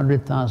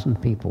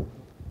 100,000 people.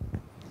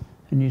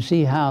 And you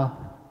see how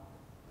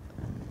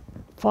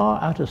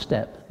far out of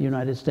step the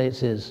United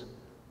States is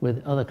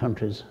with other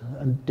countries,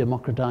 and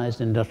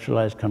democratized,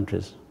 industrialized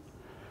countries.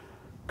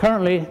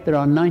 Currently, there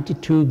are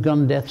 92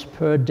 gun deaths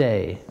per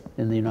day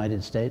in the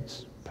United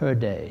States, per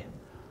day.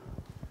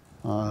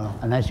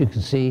 And as you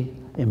can see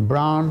in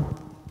brown,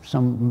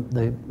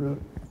 the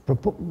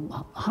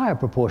higher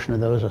proportion of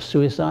those are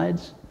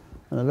suicides,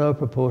 and the lower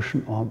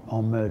proportion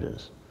are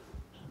murders.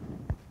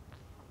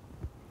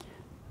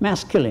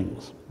 Mass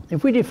killings.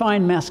 If we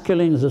define mass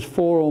killings as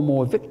 4 or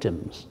more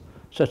victims,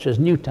 such as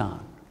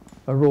Newtown,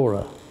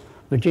 Aurora,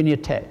 Virginia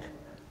Tech,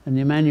 and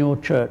the Emmanuel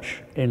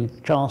Church in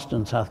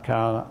Charleston, South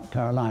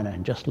Carolina,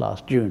 just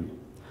last June.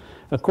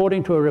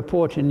 According to a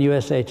report in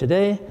USA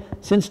Today,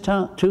 since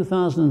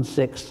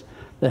 2006,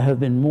 there have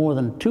been more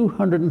than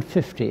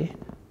 250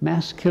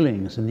 mass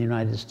killings in the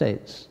United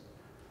States.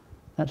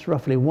 That's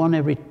roughly 1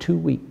 every 2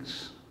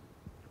 weeks.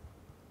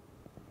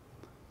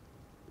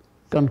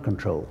 Gun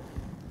control.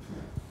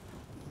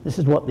 This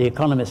is what The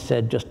Economist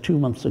said just 2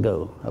 months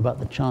ago about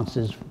the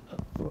chances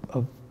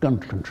of gun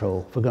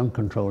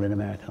control in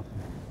America.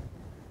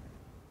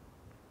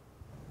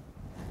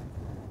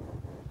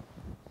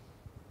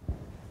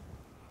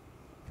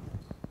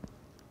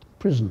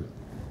 Prison.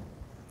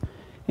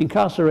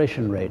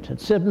 Incarceration rate.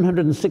 At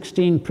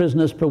 716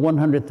 prisoners per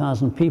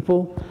 100,000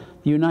 people,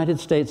 the United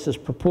States has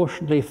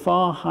proportionately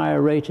far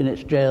higher rate in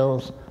its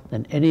jails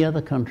than any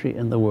other country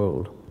in the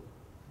world.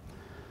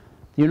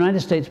 The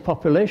United States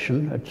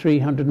population, at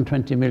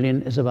 320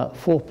 million, is about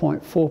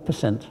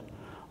 4.4%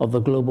 of the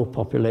global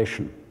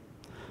population.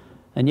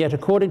 And yet,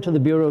 according to the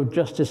Bureau of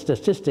Justice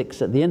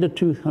Statistics, at the end of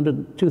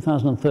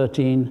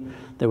 2013,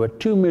 there were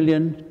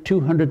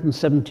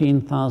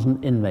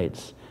 2,217,000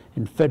 inmates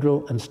in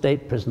federal and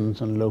state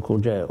prisons and local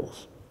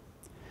jails.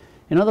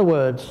 In other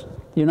words,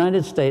 the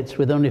United States,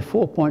 with only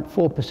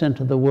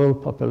 4.4% of the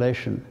world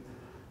population,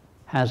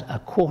 has a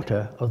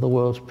quarter of the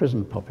world's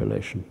prison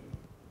population.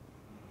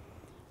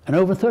 And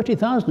over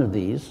 30,000 of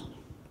these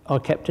are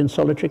kept in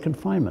solitary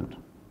confinement.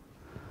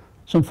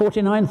 Some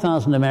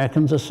 49,000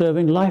 Americans are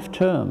serving life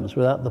terms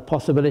without the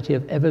possibility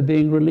of ever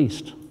being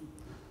released.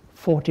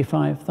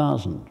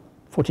 49,000.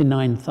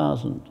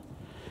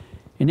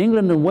 In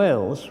England and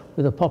Wales,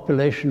 with a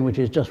population which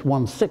is just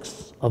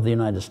 1/6 of the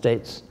United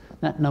States,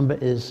 that number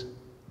is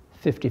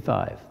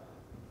 55.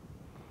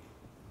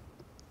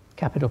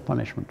 Capital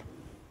punishment.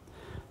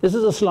 This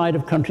is a slide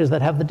of countries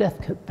that have the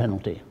death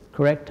penalty,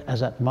 correct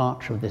as at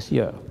March of this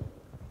year.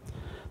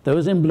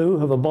 Those in blue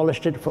have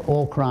abolished it for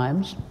all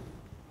crimes.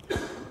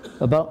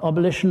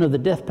 Abolition of the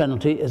death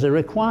penalty is a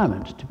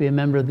requirement to be a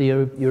member of the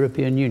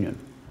European Union.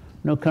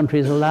 No country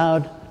is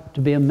allowed to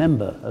be a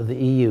member of the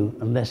EU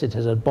unless it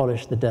has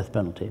abolished the death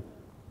penalty.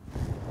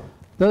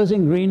 Those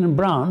in green and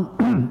brown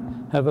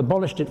have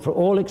abolished it for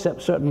all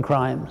except certain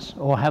crimes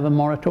or have a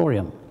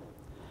moratorium.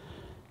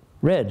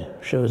 Red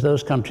shows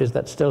those countries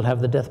that still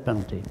have the death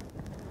penalty.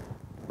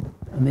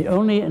 And the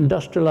only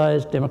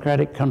industrialized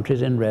democratic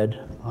countries in red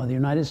are the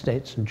United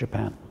States and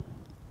Japan.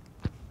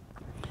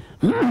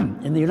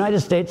 In the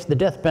United States, the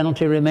death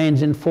penalty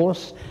remains in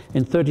force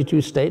in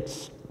 32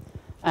 states,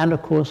 and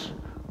of course,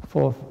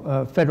 for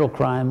federal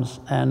crimes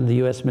and the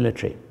US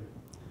military.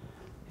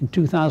 In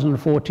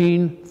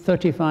 2014,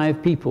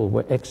 35 people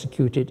were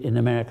executed in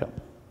America.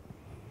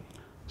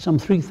 Some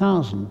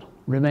 3,000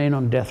 remain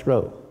on death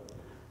row,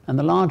 and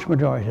the large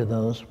majority of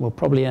those will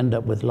probably end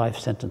up with life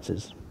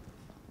sentences.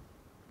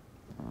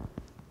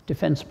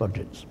 Defense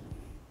budgets.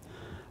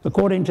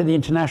 According to the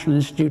International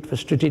Institute for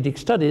Strategic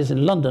Studies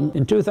in London,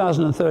 in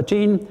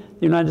 2013,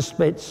 the United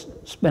States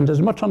spent as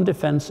much on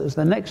defense as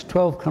the next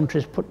 12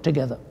 countries put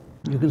together.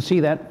 You can see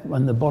that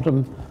on the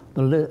bottom,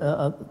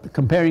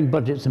 comparing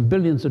budgets in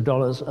billions of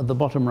dollars at the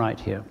bottom right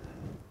here.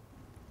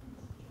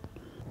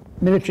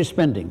 Military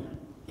spending.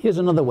 Here's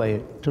another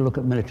way to look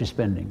at military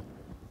spending.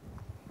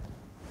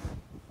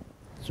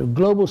 So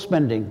global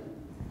spending,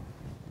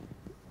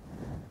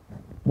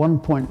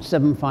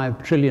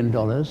 $1.75 trillion,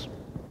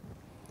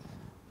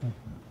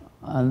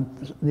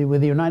 and with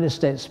the United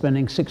States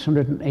spending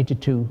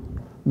 682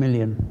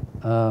 million,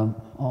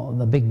 on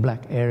the big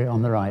black area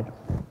on the right.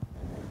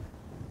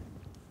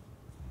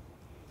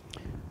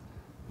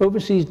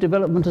 Overseas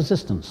development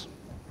assistance.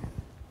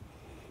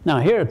 Now,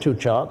 here are two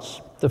charts.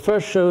 The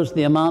first shows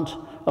the amount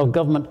of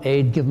government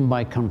aid given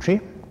by country.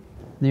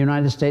 The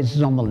United States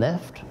is on the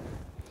left,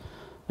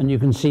 and you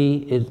can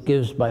see it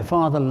gives by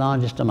far the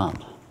largest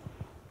amount.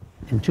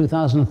 In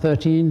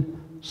 2013,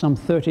 some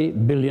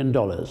 $30 billion.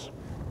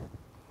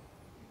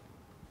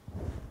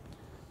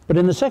 But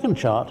in the second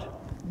chart,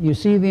 you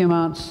see the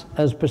amounts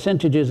as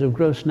percentages of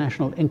gross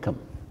national income.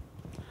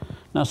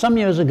 Now, some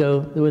years ago,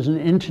 there was an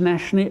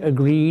internationally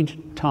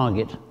agreed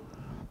target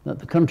that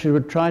the country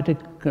would try to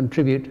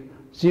contribute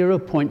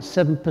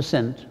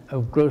 0.7%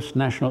 of gross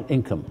national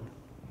income.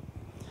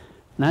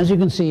 And as you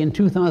can see, in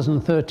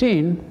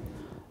 2013,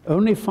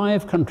 only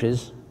 5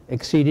 countries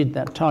exceeded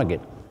that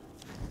target.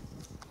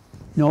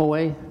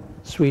 Norway,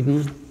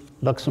 Sweden,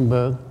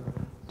 Luxembourg,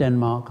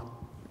 Denmark,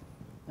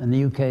 and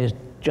the UK has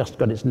just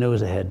got its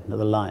nose ahead of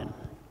the line.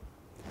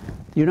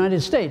 The United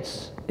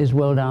States is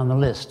well down the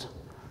list.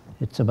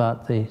 It's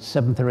about the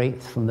 7th or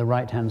 8th from the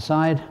right-hand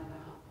side,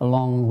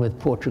 along with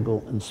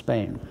Portugal and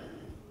Spain.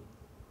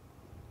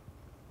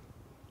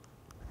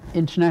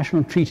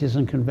 international treaties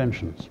and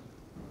conventions.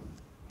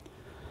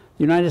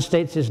 The United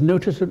States is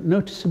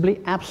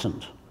noticeably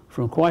absent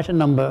from quite a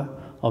number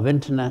of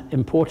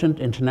important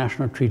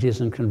international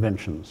treaties and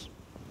conventions.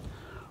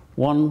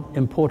 One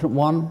important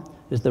one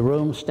is the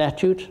Rome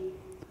Statute,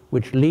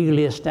 which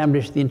legally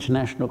established the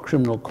International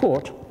Criminal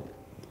Court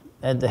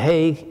at The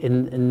Hague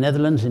in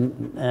Netherlands.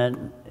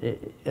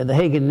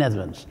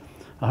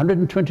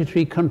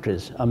 123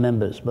 countries are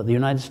members, but the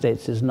United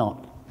States is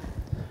not.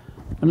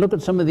 And look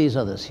at some of these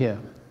others here.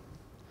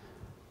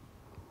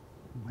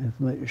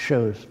 It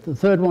shows the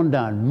third one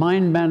down,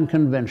 Mine Ban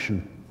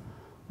Convention.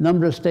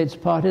 Number of states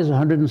parties,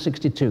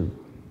 162,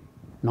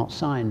 not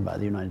signed by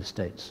the United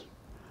States.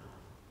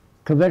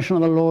 Convention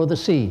on the Law of the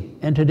Sea,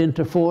 entered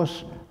into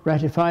force,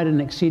 ratified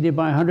and exceeded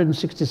by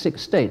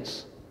 166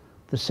 states.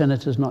 The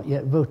Senate has not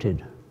yet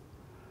voted.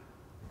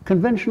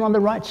 Convention on the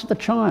Rights of the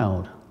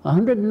Child,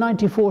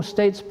 194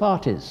 states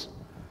parties,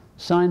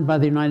 signed by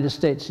the United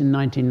States in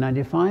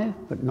 1995,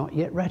 but not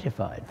yet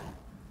ratified.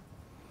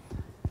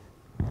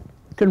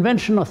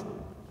 Convention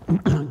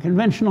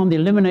on the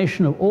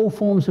Elimination of All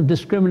Forms of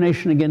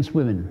Discrimination Against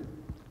Women.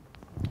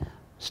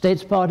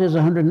 States parties,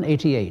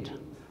 188,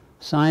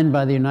 signed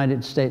by the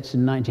United States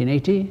in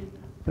 1980,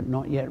 but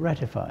not yet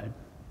ratified.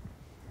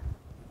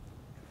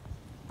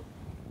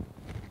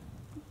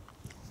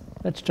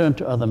 Let's turn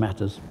to other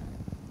matters.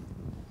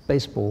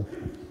 Baseball.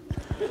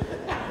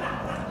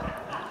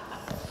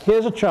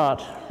 Here's a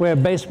chart where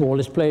baseball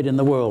is played in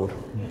the world.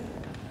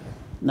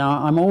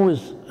 Now, I'm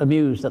always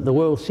amused that the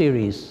World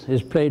Series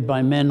is played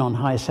by men on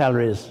high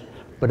salaries,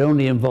 but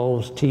only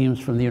involves teams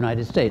from the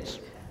United States.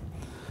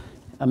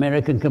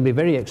 America can be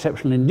very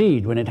exceptional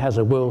indeed when it has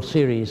a World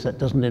Series that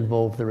doesn't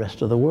involve the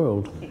rest of the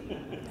world.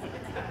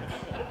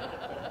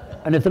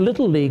 And if the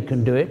Little League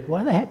can do it,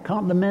 why the heck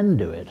can't the men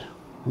do it?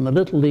 And the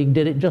Little League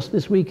did it just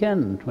this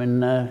weekend when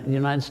the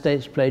United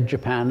States played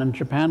Japan and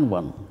Japan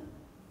won.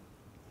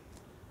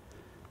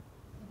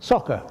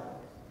 Soccer.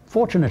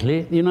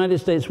 Fortunately, the United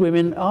States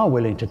women are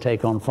willing to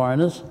take on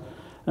foreigners,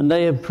 and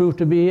they have proved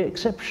to be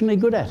exceptionally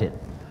good at it.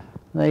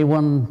 They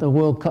won the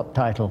World Cup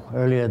title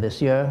earlier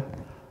this year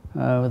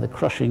with a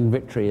crushing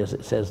victory, as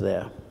it says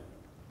there.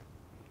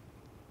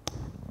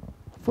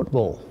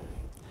 Football.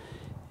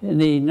 In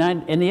the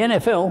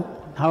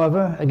NFL,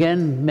 however,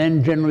 again,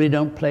 men generally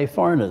don't play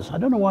foreigners. I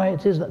don't know why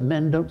it is that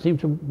men don't seem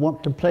to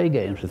want to play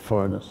games with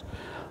foreigners.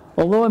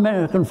 Although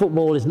American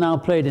football is now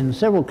played in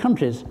several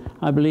countries,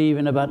 I believe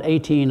in about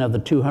 18 of the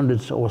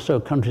 200 or so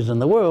countries in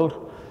the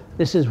world,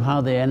 this is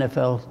how the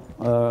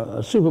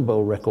NFL Super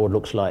Bowl record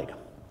looks like.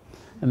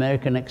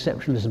 American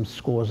Exceptionalism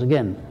scores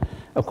again.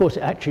 Of course,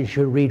 it actually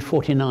should read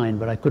 49,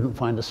 but I couldn't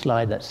find a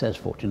slide that says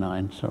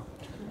 49. So,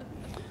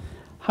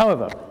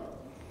 however,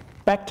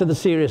 back to the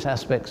serious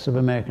aspects of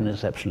American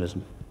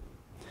exceptionalism.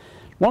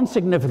 One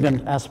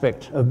significant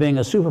aspect of being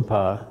a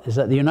superpower is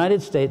that the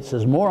United States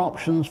has more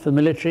options for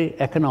military,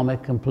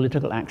 economic, and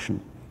political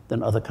action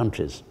than other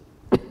countries.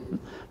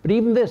 But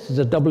even this is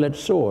a double-edged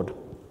sword.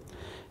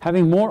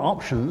 Having more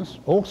options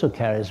also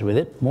carries with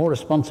it more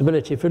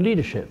responsibility for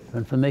leadership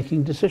and for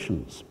making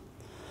decisions.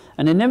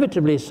 And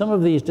inevitably, some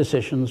of these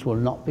decisions will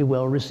not be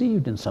well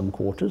received in some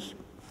quarters.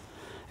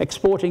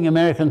 Exporting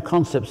American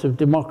concepts of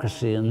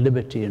democracy and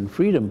liberty and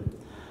freedom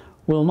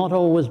will not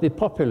always be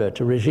popular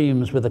to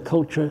regimes with a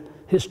culture,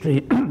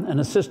 history, and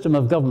a system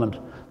of government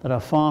that are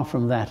far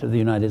from that of the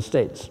United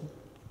States.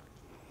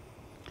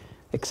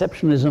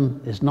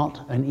 Exceptionalism is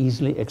not an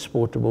easily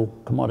exportable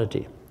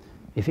commodity.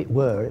 If it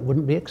were, it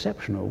wouldn't be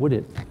exceptional, would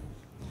it?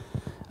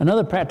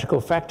 Another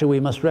practical factor we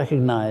must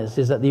recognize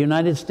is that the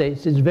United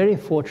States is very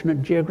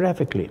fortunate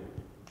geographically.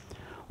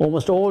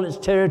 Almost all its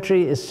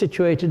territory is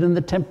situated in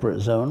the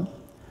temperate zone,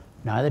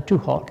 neither too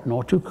hot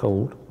nor too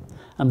cold,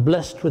 and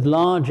blessed with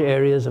large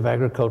areas of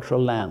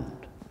agricultural land.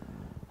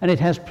 And it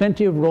has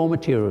plenty of raw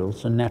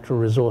materials and natural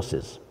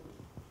resources.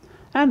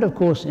 And of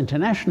course,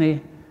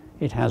 internationally,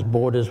 it has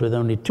borders with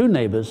only two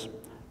neighbors,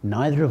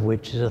 neither of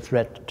which is a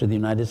threat to the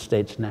United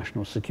States'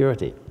 national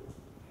security.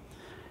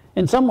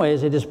 In some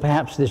ways, it is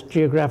perhaps this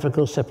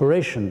geographical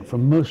separation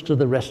from most of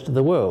the rest of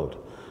the world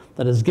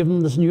that has given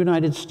the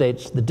United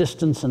States the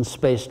distance and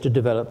space to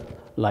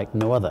develop like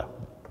no other.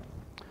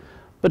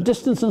 But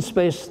distance and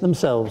space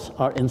themselves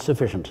are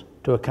insufficient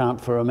to account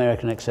for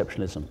American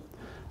exceptionalism.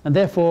 And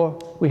therefore,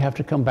 we have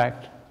to come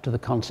back to the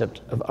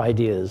concept of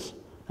ideas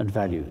and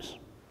values.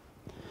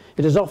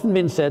 It has often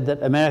been said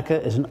that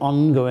America is an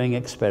ongoing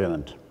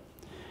experiment.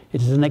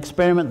 It is an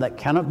experiment that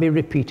cannot be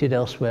repeated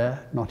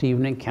elsewhere, not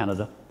even in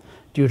Canada,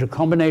 due to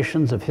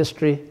combinations of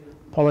history,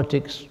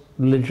 politics,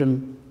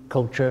 religion,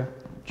 culture,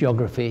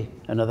 geography,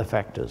 and other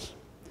factors.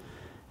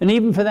 And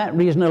even for that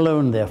reason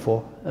alone,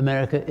 therefore,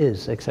 America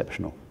is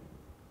exceptional.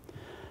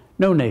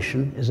 No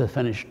nation is a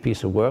finished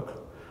piece of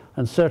work,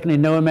 and certainly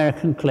no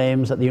American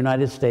claims that the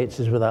United States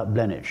is without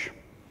blemish.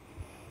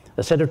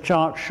 A set of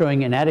charts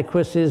showing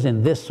inadequacies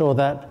in this or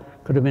that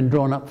could have been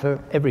drawn up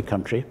for every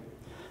country,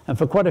 and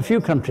for quite a few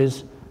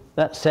countries,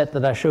 that set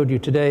that I showed you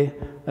today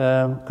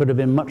could have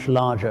been much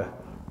larger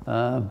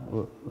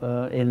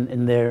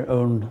in their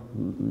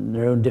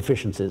own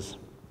deficiencies.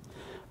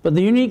 But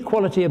the unique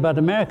quality about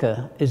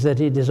America is that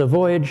it is a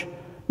voyage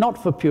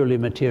not for purely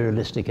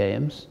materialistic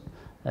aims,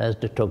 as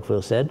de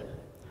Tocqueville said,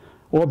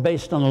 or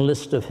based on a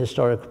list of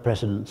historical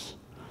precedents,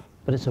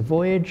 but it's a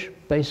voyage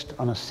based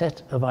on a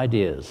set of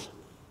ideas.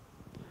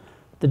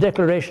 The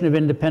Declaration of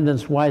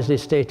Independence wisely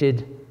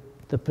stated,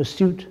 the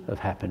pursuit of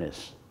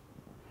happiness,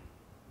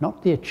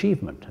 not the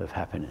achievement of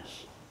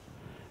happiness.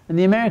 And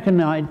the American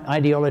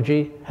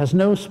ideology has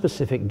no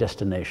specific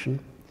destination.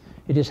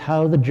 It is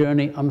how the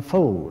journey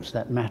unfolds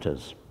that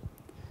matters.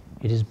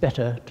 It is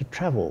better to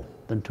travel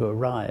than to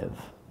arrive.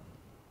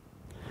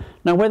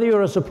 Now, whether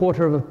you're a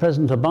supporter of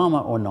President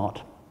Obama or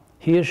not,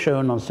 he has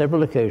shown on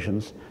several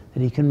occasions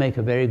that he can make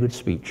a very good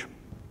speech.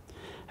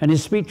 And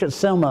his speech at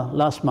Selma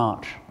last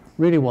March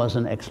really was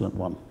an excellent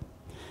one.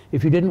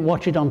 If you didn't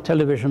watch it on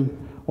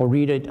television or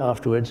read it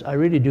afterwards, I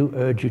really do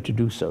urge you to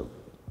do so.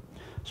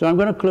 So I'm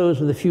going to close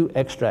with a few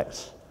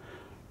extracts,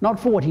 not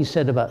for what he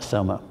said about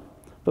Selma,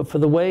 but for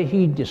the way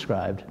he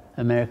described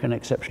American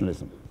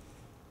exceptionalism.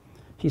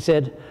 He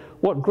said,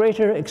 "What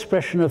greater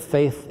expression of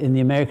faith in the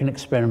American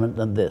experiment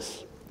than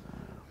this?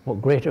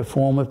 What greater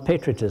form of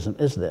patriotism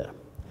is there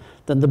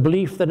than the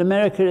belief that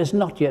America is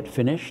not yet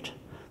finished,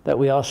 that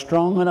we are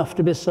strong enough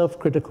to be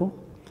self-critical,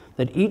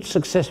 that each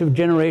successive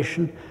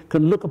generation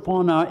can look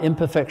upon our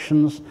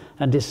imperfections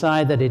and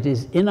decide that it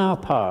is in our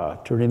power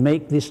to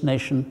remake this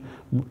nation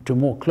to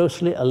more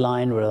closely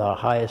align with our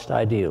highest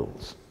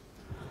ideals."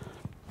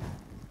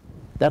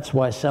 That's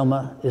why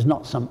Selma is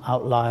not some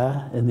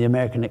outlier in the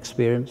American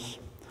experience.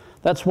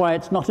 That's why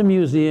it's not a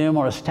museum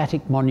or a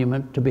static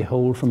monument to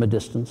behold from a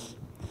distance.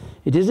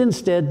 It is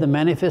instead the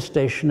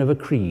manifestation of a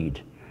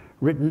creed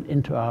written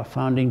into our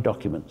founding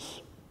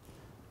documents.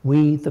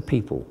 We, the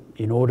people,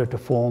 in order to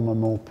form a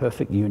more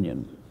perfect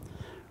union.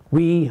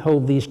 We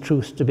hold these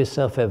truths to be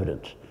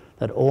self-evident,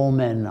 that all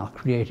men are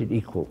created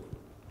equal.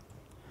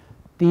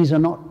 These are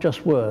not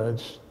just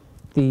words,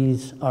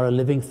 these are a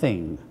living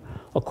thing,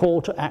 a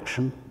call to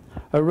action,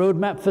 a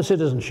roadmap for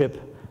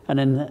citizenship, and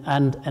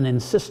an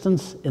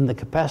insistence in the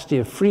capacity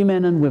of free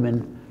men and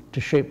women to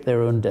shape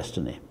their own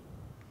destiny.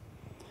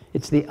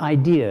 It's the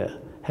idea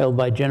held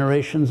by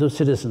generations of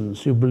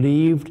citizens who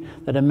believed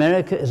that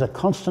America is a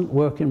constant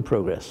work in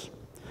progress,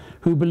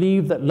 who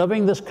believe that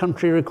loving this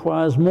country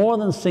requires more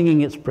than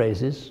singing its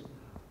praises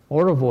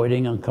or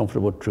avoiding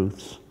uncomfortable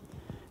truths.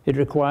 It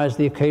requires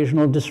the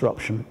occasional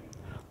disruption,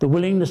 the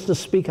willingness to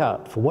speak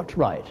out for what's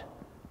right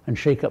and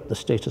shake up the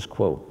status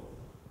quo.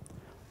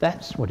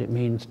 That's what it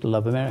means to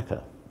love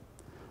America.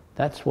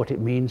 That's what it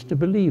means to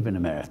believe in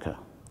America.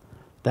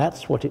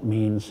 That's what it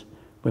means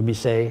when we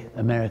say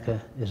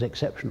America is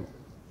exceptional.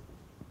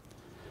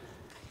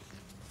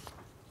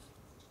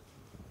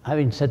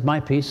 Having said my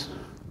piece,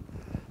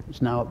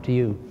 it's now up to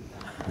you.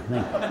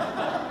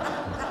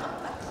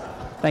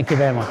 Thank you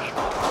very much.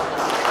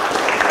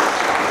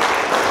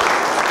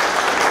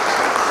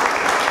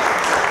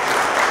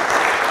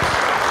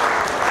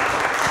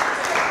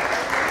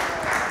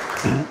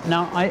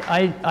 Now,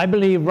 I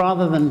believe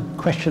rather than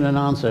question and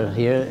answer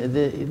here,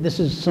 this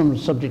is some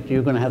subject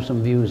you're going to have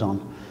some views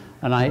on,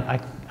 and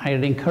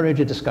I'd encourage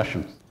a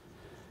discussion.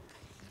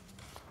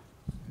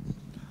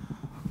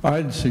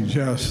 I'd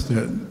suggest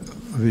that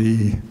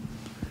the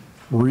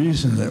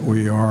reason that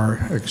we are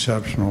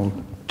exceptional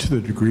to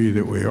the degree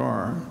that we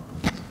are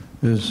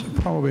is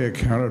probably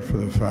accounted for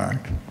the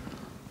fact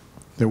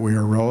that we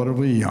are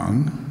relatively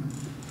young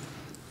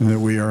and that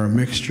we are a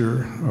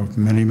mixture of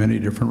many, many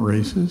different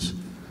races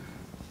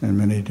and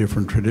many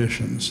different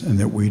traditions, and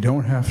that we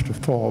don't have to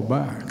fall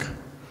back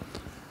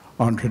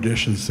on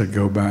traditions that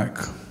go back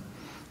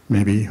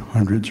maybe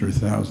hundreds or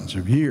thousands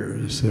of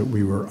years, that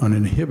we were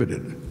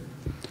uninhibited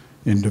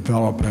in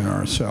developing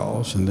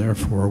ourselves, and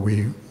therefore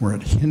we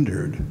weren't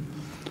hindered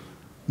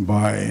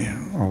by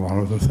a lot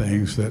of the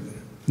things that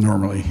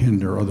normally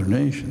hinder other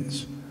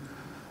nations.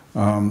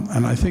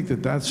 And I think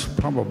that that's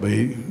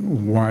probably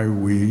why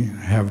we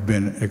have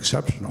been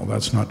exceptional.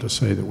 That's not to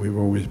say that we've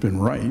always been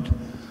right,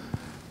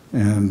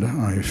 and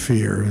I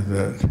fear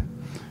that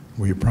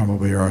we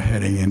probably are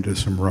heading into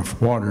some rough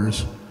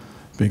waters,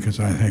 because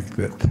I think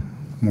that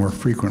more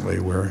frequently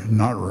we're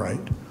not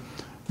right.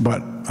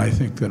 But I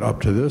think that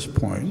up to this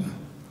point,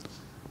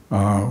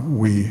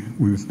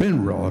 we've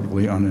been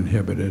relatively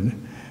uninhibited,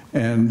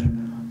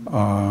 and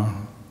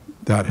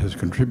that has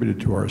contributed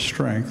to our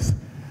strength.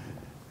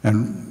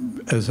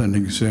 And as an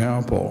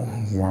example,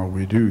 while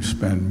we do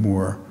spend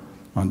more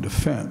on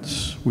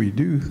defense, we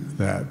do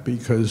that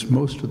because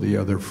most of the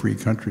other free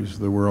countries of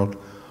the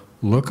world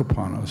look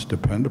upon us,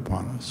 depend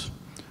upon us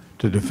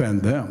to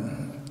defend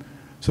them,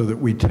 so that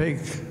we take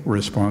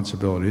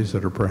responsibilities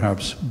that are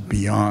perhaps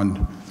beyond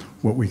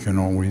what we can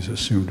always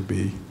assume to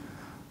be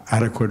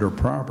adequate or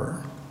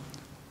proper,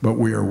 but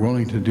we are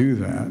willing to do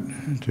that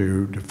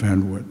to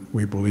defend what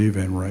we believe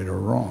in, right or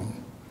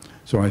wrong.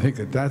 So I think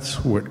that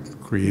that's what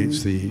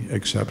creates the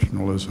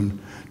exceptionalism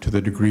to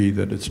the degree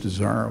that it's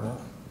desirable.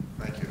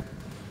 Thank you.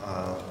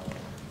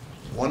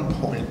 One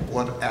point,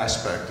 one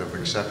aspect of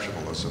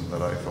exceptionalism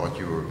that I thought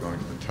you were going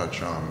to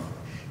touch on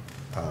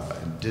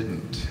and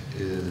didn't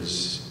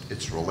is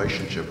its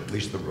relationship, at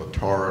least the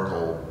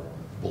rhetorical,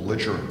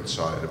 belligerent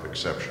side of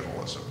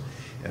exceptionalism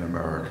in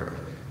America,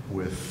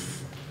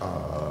 with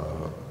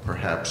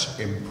perhaps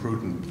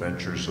imprudent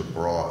ventures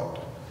abroad,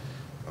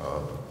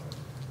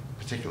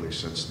 particularly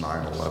since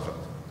 9/11,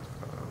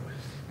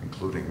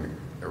 including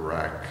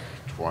Iraq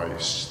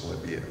twice,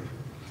 Libya,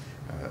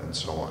 and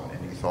so on.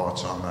 Any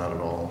thoughts on that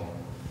at all?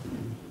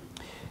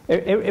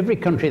 Every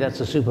country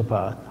that's a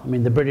superpower, I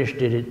mean, the British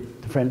did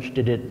it, the French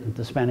did it,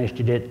 the Spanish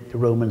did it, the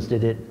Romans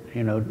did it,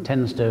 you know,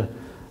 tends to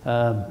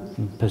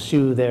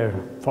pursue their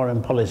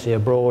foreign policy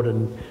abroad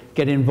and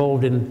get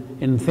involved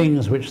in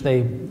things which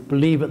they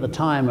believe at the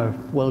time are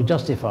well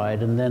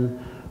justified, and then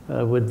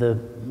with the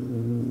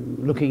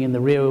looking in the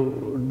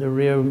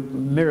rear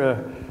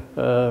mirror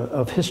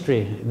of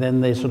history, then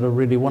they sort of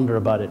really wonder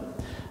about it.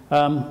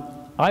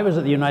 I was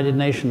at the United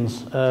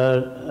Nations,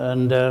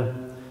 and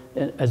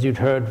as you'd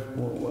heard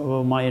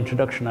my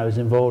introduction, I was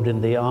involved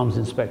in the arms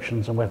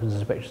inspections and weapons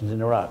inspections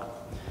in Iraq.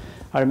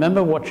 I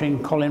remember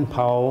watching Colin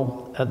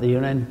Powell at the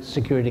UN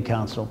Security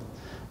Council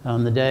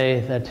on the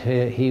day that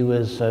he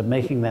was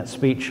making that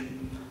speech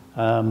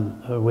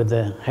with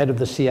the head of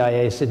the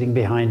CIA sitting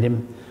behind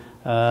him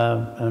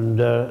and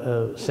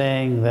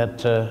saying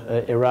that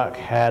Iraq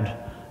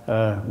had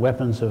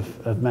weapons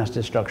of mass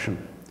destruction.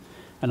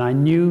 And I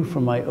knew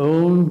from my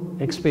own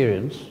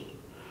experience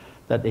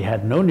that they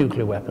had no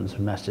nuclear weapons of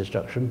mass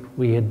destruction.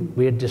 We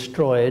had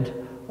destroyed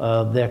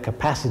their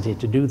capacity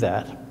to do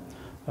that.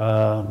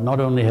 Not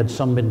only had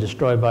some been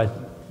destroyed by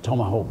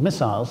Tomahawk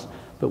missiles,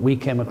 but we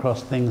came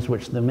across things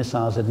which the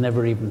missiles had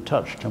never even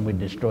touched, and we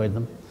destroyed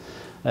them.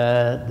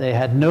 They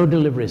had no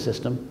delivery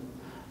system,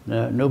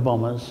 no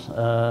bombers,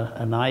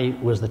 and I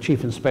was the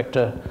chief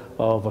inspector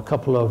of a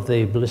couple of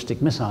the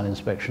ballistic missile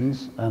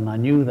inspections, and I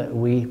knew that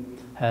we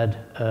had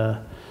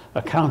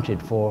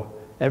accounted for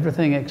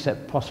everything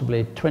except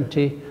possibly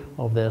 20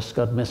 of their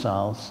Scud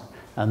missiles,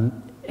 and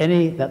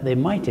any that they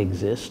might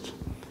exist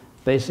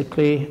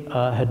basically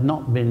had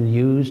not been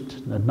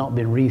used, had not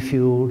been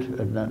refueled,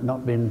 had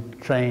not been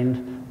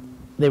trained.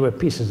 They were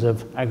pieces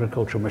of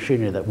agricultural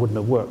machinery that wouldn't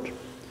have worked.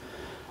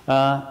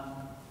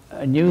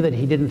 I knew that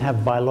he didn't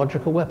have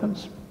biological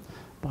weapons.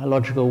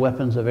 Biological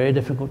weapons are very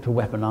difficult to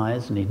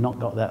weaponize, and he'd not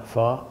got that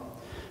far.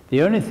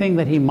 The only thing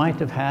that he might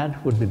have had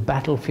would be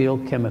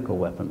battlefield chemical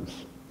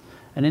weapons.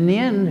 And in the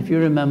end, if you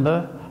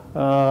remember,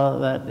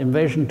 that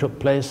invasion took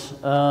place,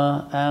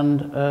 and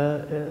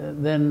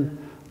then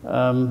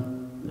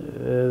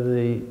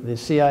the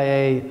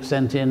CIA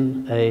sent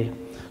in a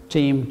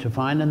team to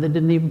find, and they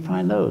didn't even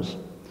find those.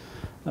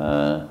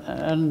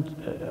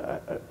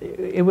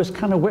 It was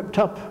kind of whipped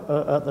up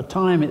at the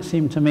time, it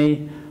seemed to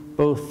me,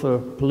 both for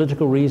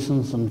political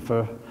reasons and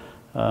for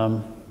by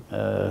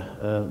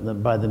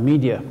the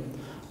media.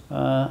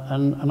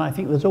 And I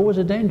think there's always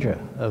a danger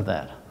of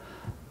that.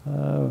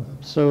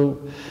 So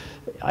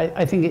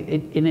I think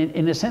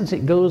in a sense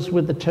it goes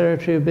with the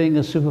territory of being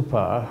a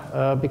superpower,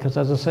 because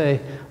as I say,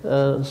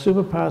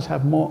 superpowers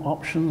have more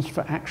options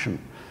for action.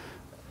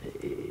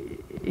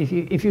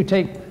 If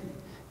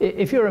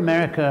you're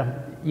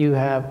America, you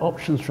have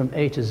options from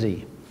A to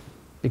Z,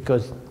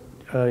 because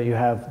you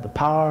have the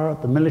power,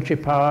 the military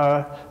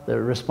power,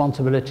 the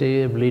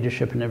responsibility of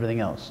leadership and everything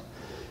else.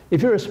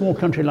 If you're a small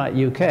country like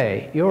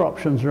UK, your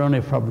options are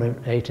only probably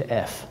A to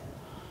F,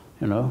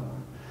 you know.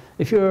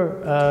 If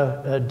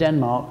you're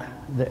Denmark,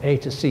 they're A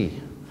to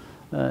C.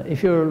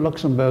 If you're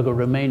Luxembourg or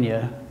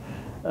Romania,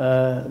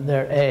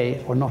 they're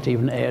A or not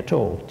even A at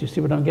all. Do you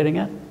see what I'm getting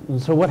at?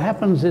 And so what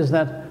happens is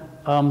that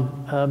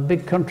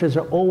big countries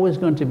are always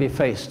going to be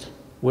faced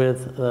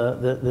with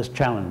this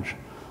challenge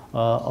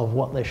of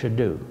what they should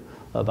do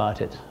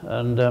about it.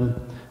 And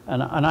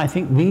I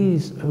think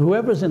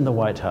whoever's in the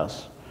White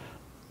House,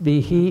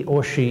 be he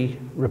or she,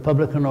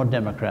 Republican or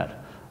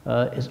Democrat,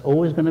 is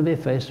always going to be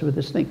faced with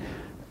this thing.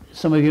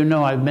 Some of you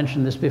know I've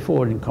mentioned this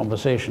before in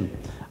conversation.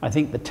 I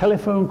think the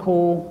telephone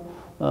call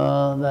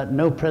that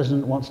no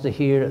president wants to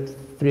hear at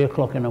 3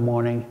 o'clock in the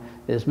morning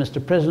is,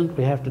 Mr. President,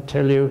 we have to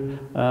tell you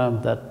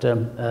that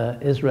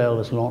Israel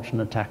has launched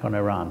an attack on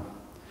Iran.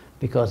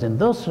 Because in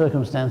those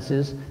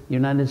circumstances, the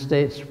United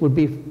States would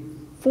be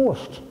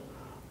forced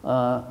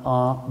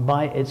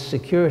by its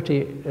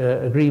security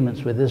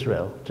agreements with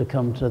Israel to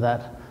come to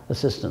that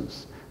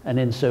assistance. And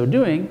in so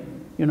doing,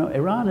 you know,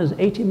 Iran is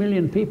 80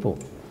 million people.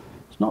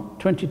 It's not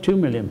 22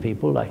 million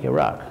people like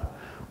Iraq.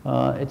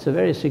 It's a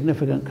very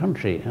significant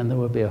country, and there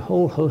will be a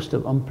whole host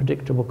of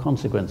unpredictable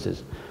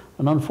consequences.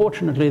 And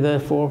unfortunately,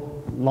 therefore,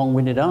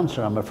 long-winded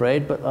answer, I'm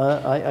afraid, but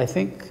I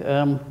think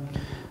the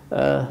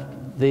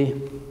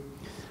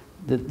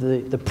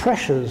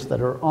pressures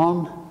that are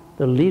on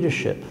the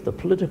leadership, the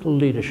political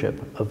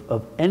leadership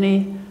of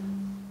any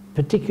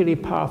particularly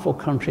powerful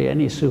country,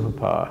 any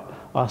superpower,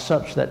 are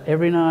such that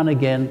every now and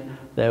again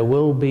there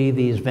will be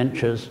these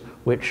ventures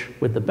which,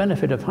 with the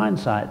benefit of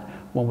hindsight,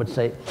 one would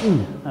say,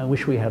 I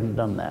wish we hadn't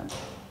done that.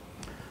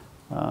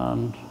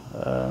 And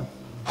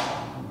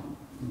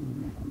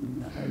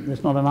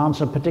It's not an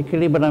answer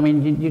particularly, but I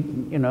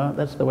mean, you know,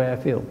 that's the way I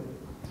feel.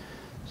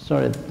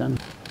 Sorry, Dan.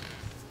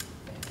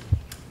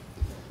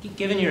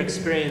 Given your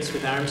experience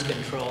with arms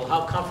control,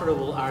 how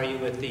comfortable are you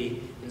with the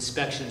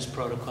inspections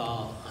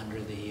protocol under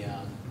the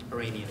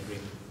Iranian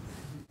agreement?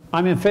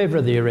 I'm in favor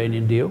of the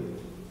Iranian deal.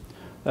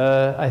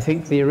 I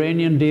think the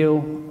Iranian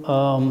deal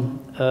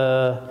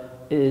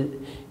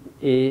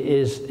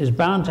is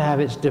bound to have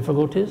its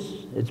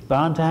difficulties. It's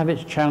bound to have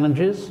its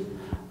challenges.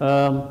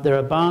 There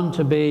are bound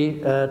to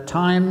be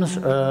times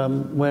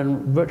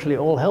when virtually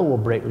all hell will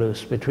break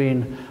loose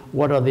between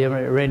what are the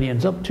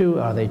Iranians up to,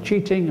 are they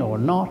cheating or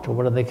not, or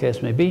whatever the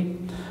case may be.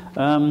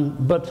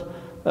 But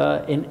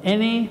in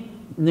any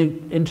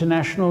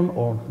international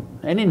or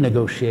any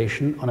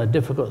negotiation on a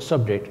difficult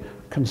subject,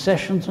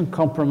 concessions and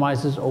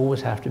compromises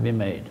always have to be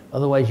made.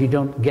 Otherwise, you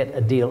don't get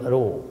a deal at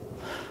all.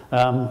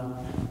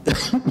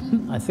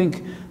 I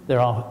think there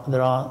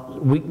are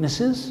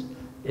weaknesses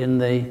in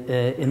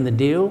the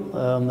deal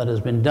that has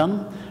been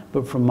done,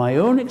 but from my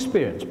own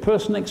experience,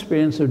 personal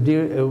experience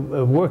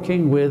of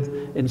working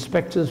with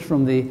inspectors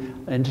from the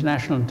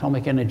International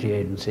Atomic Energy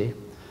Agency,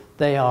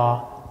 they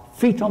are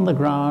feet on the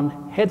ground,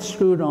 head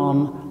screwed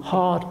on,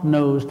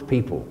 hard-nosed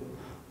people.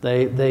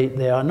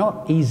 They are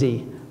not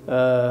easy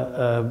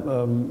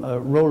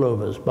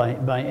rollovers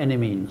by any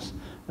means.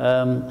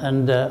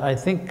 I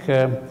think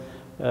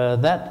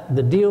that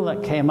the deal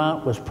that came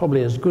out was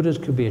probably as good as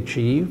could be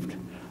achieved,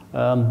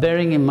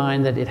 bearing in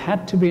mind that it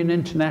had to be an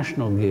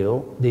international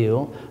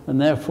deal,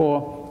 and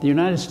therefore the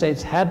United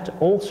States had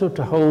also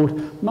to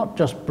hold not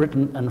just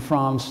Britain and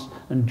France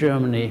and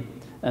Germany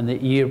and the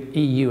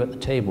EU at the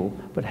table,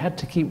 but had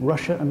to keep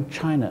Russia and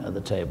China at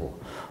the table.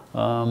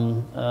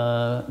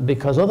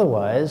 Because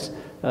otherwise,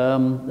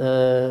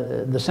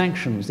 the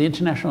sanctions, the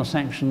international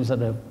sanctions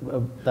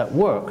that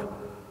work,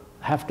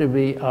 have to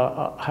be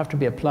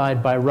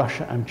applied by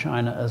Russia and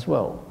China as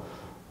well.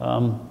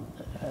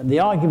 The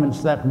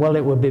arguments that, well,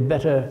 it would be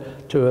better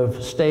to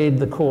have stayed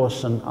the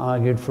course and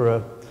argued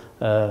for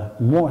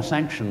more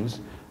sanctions,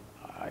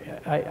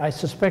 I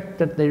suspect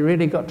that they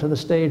really got to the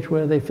stage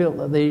where they felt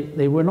that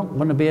they were not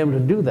going to be able to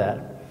do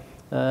that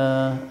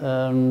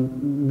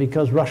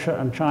because Russia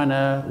and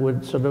China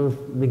would sort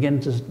of begin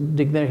to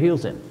dig their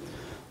heels in.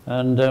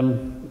 And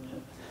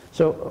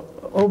so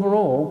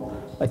overall,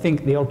 I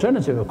think the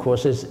alternative, of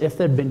course, is if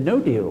there'd been no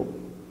deal,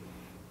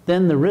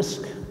 then the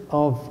risk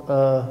of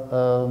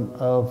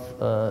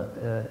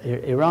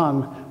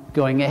Iran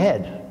going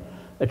ahead,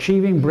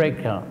 achieving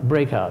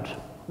breakout,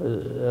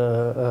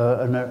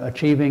 and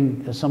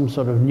achieving some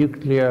sort of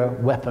nuclear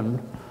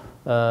weapon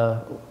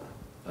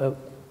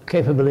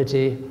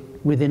capability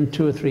within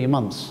 2 or 3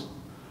 months,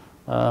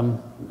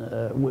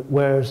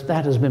 whereas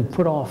that has been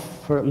put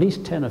off for at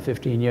least 10 or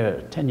 15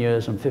 years, 10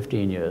 years and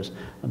 15 years,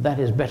 and that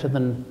is better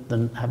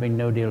than having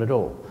no deal at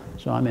all.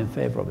 So I'm in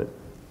favor of it.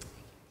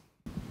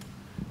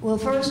 Well,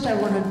 first I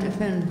want to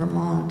defend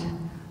Vermont.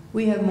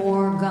 We have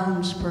more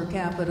guns per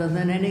capita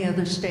than any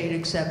other state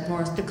except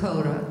North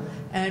Dakota,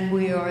 and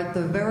we are at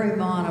the very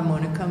bottom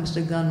when it comes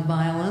to gun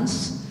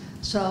violence.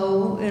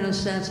 So, in a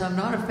sense, I'm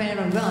not a fan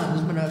of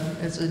guns, but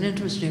it's an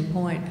interesting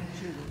point.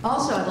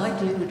 Also, I'd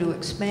like you to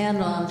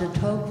expand on de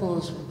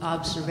Tocqueville's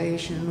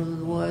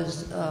observation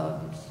was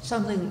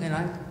something, and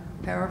I'm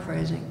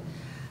paraphrasing,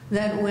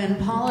 that when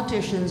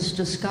politicians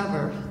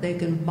discover they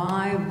can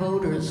buy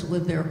voters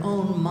with their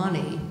own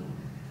money,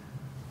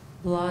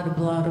 blah,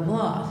 blah, blah,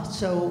 blah.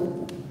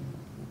 So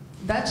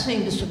that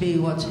seems to be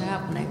what's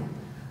happening.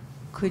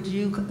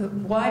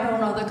 Why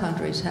don't other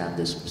countries have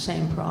this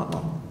same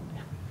problem?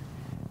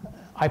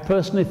 I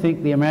personally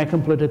think the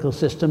American political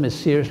system is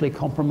seriously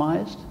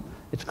compromised.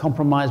 It's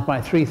compromised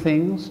by 3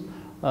 things,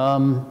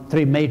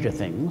 3 major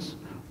things.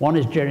 One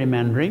is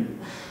gerrymandering,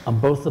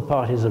 and both the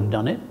parties have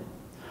done it.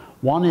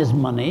 One is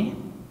money,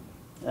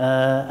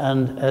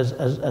 and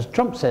as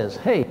Trump says,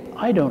 hey,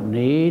 I don't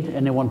need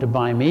anyone to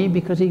buy me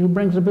because he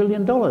brings $1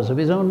 billion of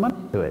his own money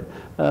to it.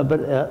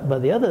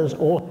 But the others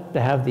all have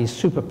to have these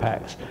super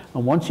PACs.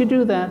 And once you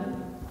do that,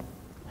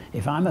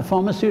 if I'm a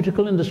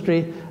pharmaceutical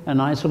industry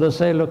and I sort of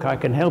say, look, I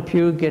can help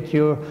you get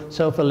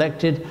yourself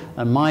elected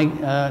and my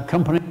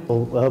company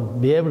will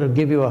be able to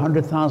give you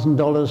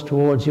 $100,000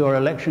 towards your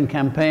election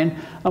campaign.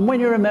 And when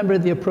you're a member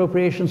of the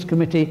Appropriations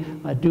Committee,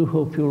 I do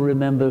hope you'll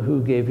remember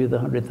who gave you the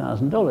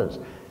 $100,000.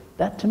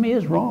 That to me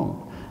is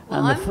wrong.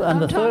 Well,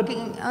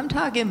 I'm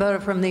talking about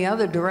it from the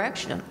other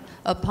direction.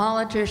 A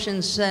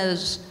politician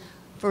says,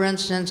 for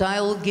instance,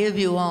 I will give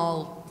you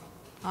all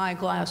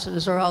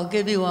eyeglasses, or I'll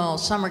give you all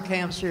summer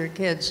camps for your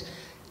kids,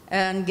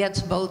 and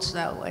gets votes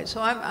that way. So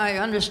I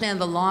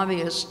understand the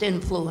lobbyist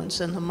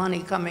influence and the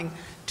money coming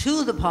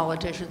to the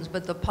politicians,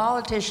 but the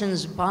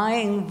politicians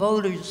buying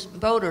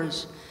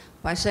voters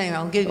by saying,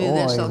 I'll give you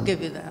this, I'll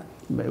give you that.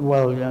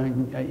 Well,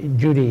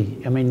 Judy,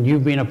 I mean,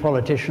 you've been a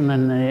politician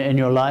in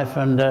your life,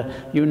 and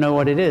you know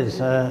what it is.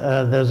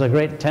 There's a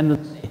great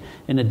tendency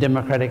in a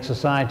democratic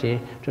society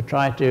to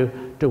try to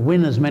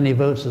win as many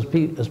votes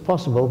as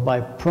possible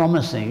by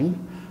promising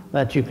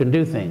that you can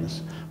do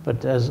things.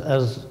 But as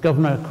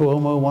Governor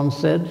Cuomo once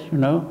said, you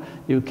know,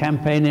 you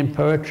campaign in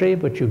poetry,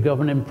 but you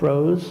govern in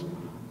prose,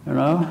 you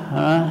know,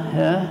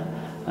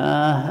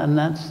 and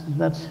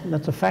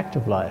that's a fact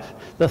of life.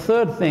 The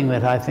third thing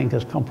that I think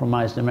has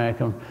compromised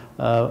American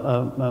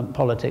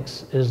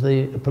politics is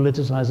the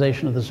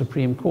politicization of the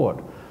Supreme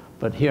Court.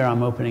 But here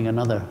I'm opening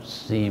another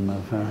seam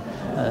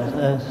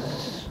of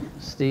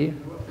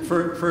Steve.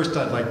 First,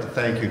 I'd like to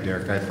thank you,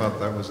 Derek. I thought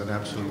that was an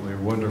absolutely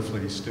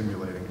wonderfully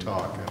stimulating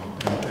talk and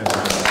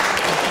provocative.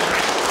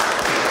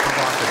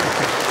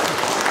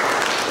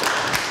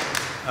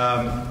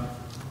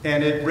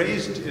 And it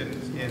raised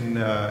in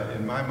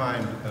my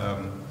mind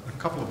a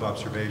couple of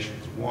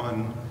observations.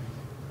 One,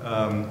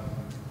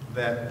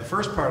 that the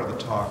first part of the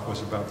talk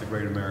was about the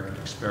great American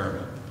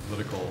experiment,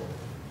 political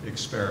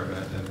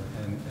experiment,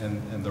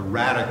 and the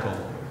radical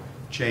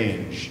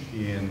change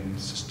in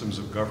systems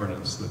of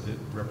governance that it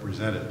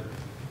represented.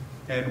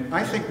 And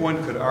I think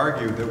one could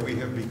argue that we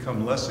have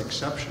become less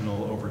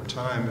exceptional over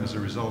time as a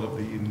result of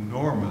the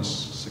enormous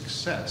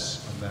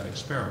success of that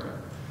experiment.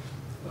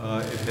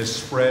 It has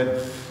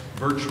spread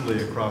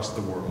virtually across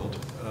the world.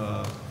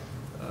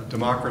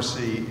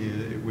 Democracy,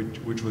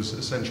 which was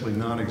essentially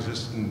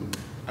non-existent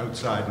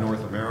outside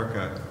North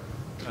America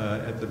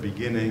at the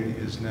beginning,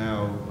 is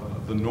now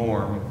the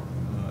norm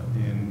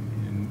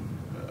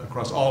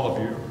across all of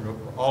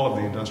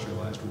the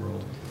industrialized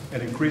world,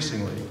 and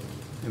increasingly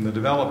in the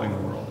developing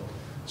world.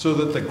 So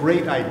that the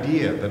great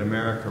idea that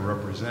America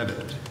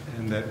represented,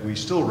 and that we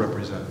still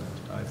represent,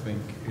 I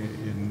think,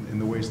 in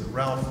the ways that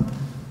Ralph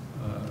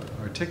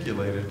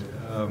articulated,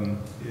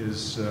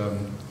 is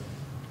an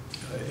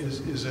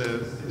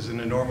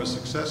enormous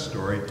success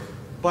story.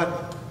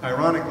 But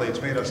ironically,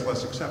 it's made us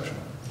less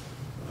exceptional,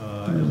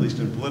 at least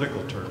in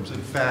political terms.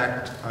 In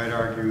fact, I'd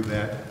argue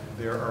that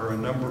there are a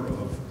number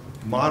of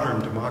modern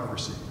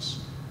democracies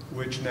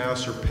which now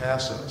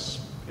surpass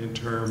us in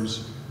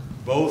terms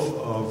both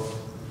of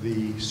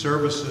the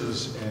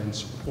services and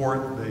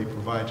support they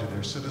provide to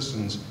their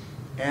citizens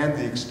and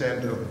the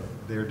extent of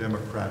their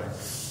democratic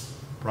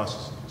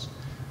processes.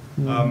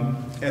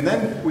 And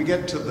then we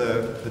get to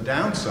the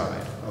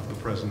downside of the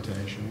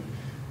presentation,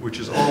 which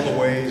is all the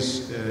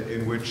ways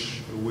in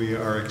which we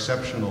are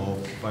exceptional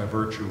by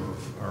virtue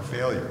of our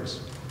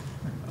failures.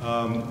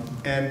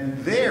 And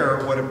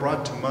there, what it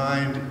brought to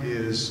mind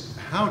is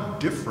how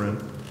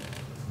different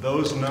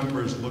those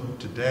numbers look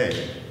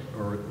today,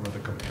 or the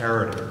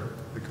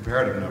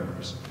comparative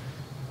numbers,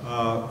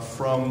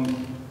 from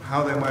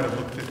how they might have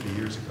looked 50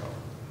 years ago.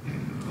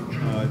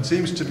 It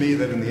seems to me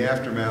that in the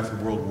aftermath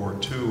of World War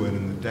II and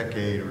in the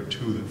decade or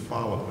two that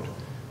followed,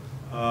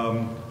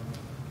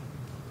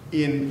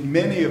 in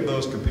many of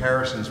those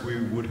comparisons we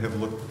would have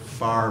looked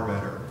far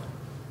better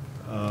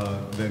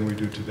than we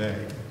do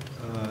today.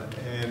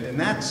 And in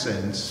that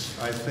sense,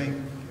 I think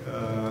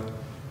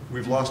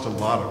we've lost a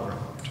lot of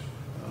ground.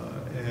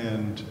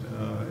 And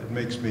it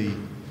makes me,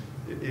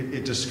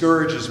 it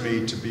discourages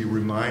me to be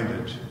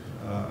reminded.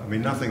 I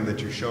mean, nothing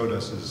that you showed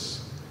us is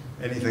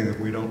anything that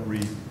we don't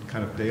read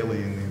kind of daily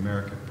in the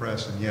American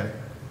press, and yet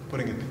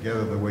putting it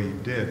together the way you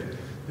did,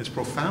 it's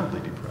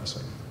profoundly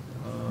depressing.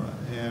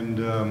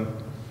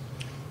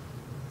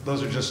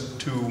 Those are just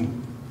two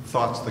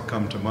thoughts that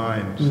come to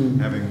mind,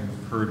 having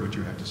heard what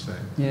you had to say.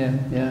 Yeah.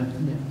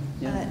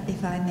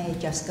 If I may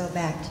just go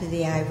back to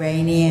the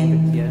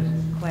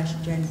Iranian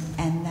question,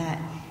 and that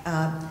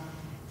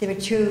there are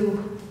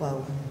two,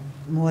 well,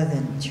 more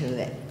than two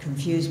that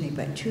confuse me,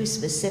 but two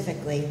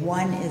specifically.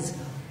 One is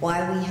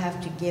why we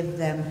have to give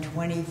them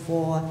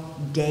 24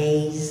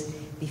 days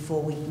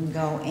before we can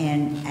go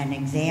in and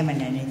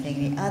examine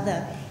anything. The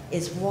other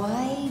is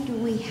why do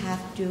we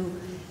have to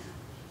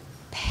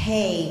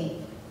pay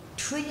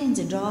trillions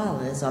of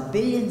dollars or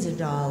billions of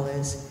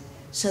dollars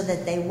so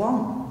that they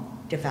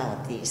won't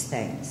develop these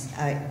things?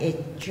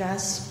 It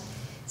just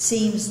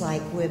seems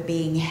like we're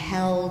being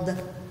held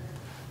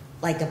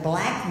like a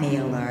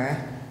blackmailer,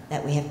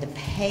 that we have to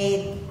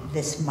pay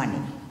this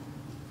money.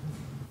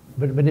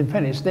 But in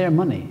fact, it's their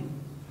money.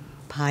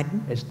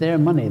 Pardon? It's their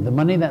money. The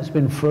money that's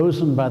been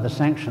frozen by the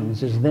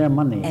sanctions is their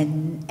money.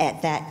 And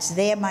that's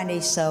their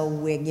money, so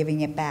we're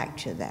giving it back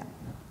to them.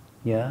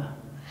 Yeah.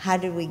 How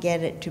did we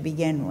get it to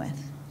begin with?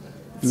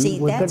 See,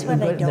 that's what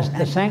I don't understand.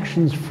 The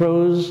sanctions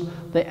froze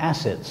the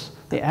assets.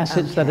 The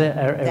assets that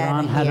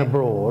Iran had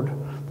abroad,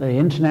 the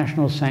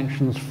international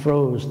sanctions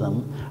froze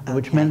them,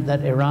 which meant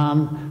that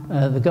Iran,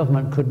 the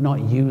government could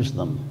not use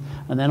them.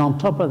 And then on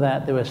top of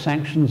that, there were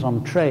sanctions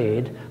on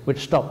trade, which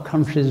stopped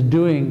countries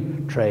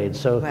doing trade.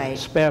 So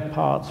spare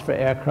parts for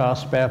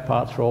aircraft, spare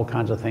parts for all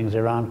kinds of things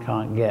Iran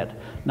can't get.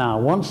 Now,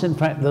 once in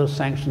fact those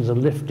sanctions are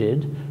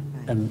lifted,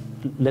 and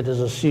let us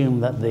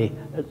assume that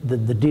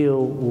the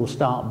deal will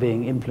start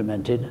being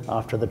implemented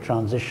after the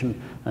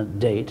transition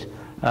date,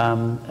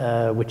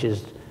 which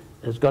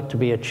has got to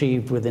be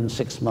achieved within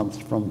 6 months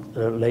from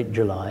late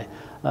July,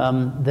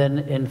 then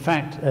in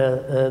fact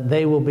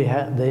they will be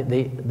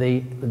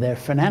their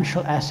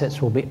financial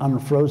assets will be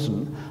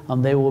unfrozen,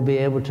 and they will be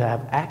able to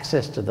have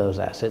access to those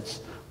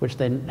assets, which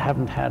they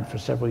haven't had for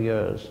several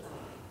years.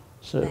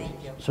 So,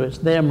 Thank you. so it's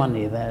their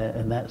money there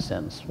in that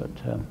sense. But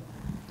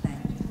Thank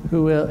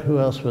you. who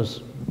else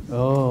was?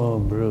 Oh,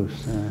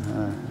 Bruce.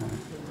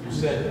 You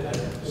said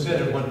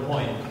at one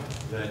point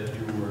that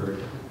you were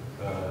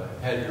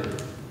had your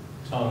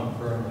tongue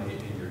firmly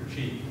in your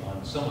cheek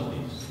on some of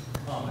these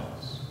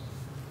comments,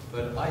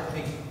 but I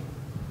think,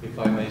 if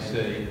I may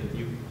say,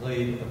 you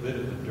played a bit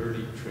of a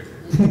dirty trick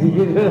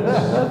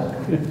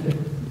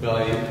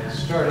by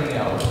starting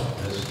out,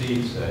 as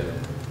Steve said,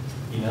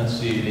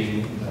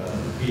 enunciating,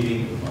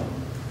 repeating,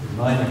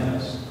 reminding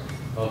us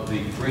of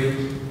the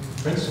great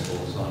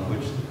principles on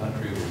which the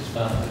country was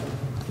founded,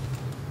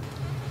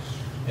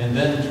 and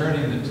then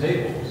turning the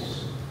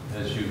tables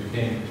as you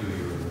came to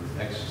your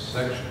next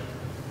section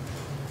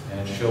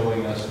and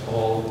showing us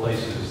all the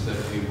places that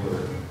we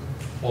were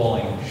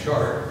falling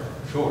short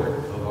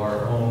of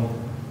our own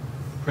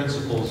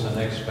principles and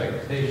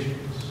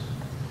expectations.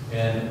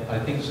 And I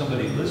think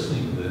somebody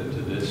listening to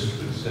this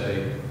would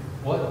say,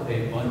 what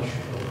a bunch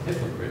of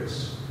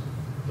hypocrites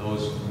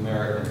those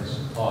Americans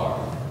are.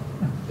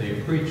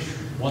 They preach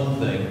one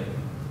thing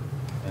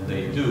and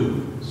they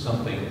do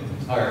something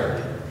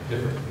entirely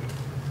different.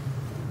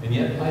 And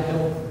yet I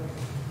don't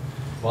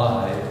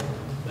buy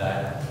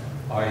that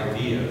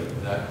idea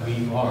that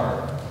we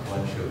are a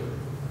bunch of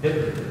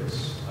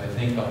hypocrites. I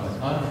think on the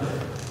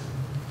contrary,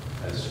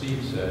 as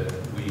Steve said,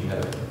 we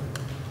have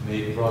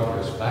made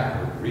progress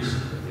backward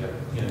recently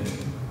in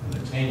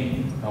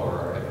attaining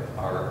our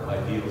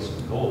ideals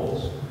and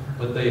goals,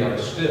 but they are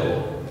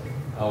still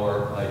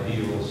our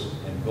ideals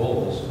and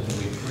goals, and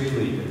we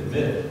freely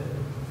admit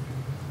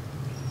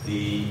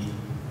the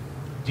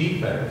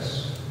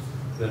defects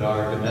that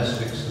our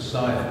domestic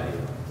society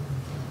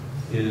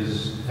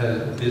is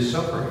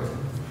suffering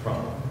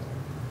from.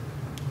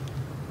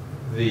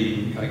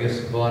 I guess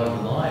the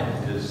bottom line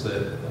is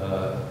that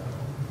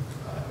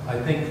I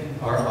think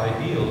our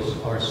ideals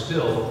are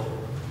still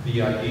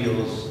the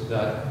ideals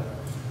that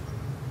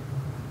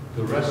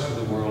the rest of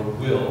the world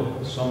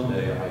will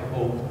someday, I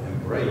hope,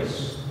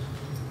 embrace.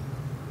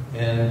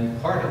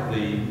 And part of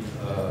the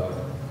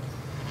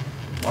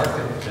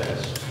market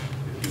test,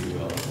 if you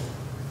will,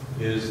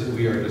 is that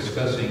we are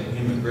discussing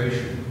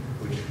immigration,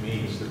 which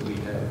means that we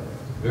have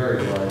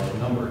very large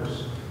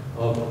numbers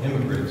of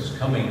immigrants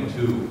coming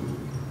to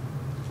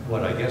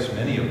what I guess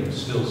many of them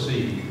still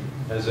see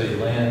as a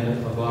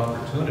land of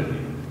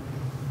opportunity,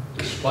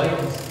 despite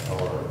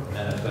our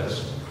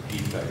manifest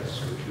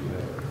defects, which you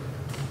have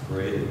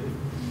graded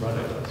in front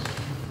of us.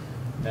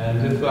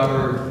 And if you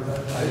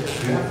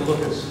have to look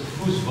at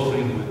who's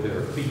voting with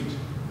their feet.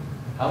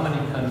 How many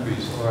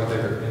countries are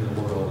there in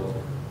the world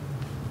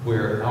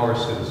where our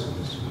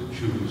citizens would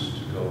choose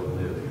to go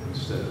live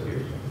instead of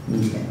here?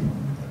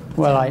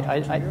 Well,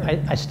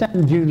 I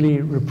stand duly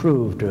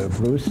reproved,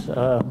 Bruce.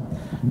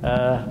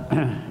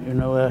 You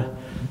know,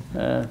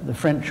 the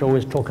French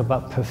always talk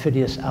about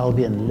perfidious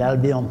Albion,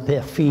 l'Albion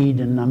perfide,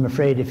 and I'm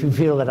afraid if you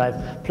feel that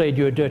I've played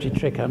you a dirty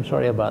trick, I'm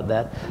sorry about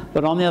that.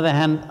 But on the other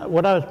hand,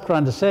 what I was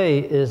trying to say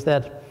is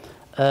that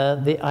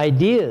the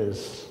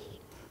ideas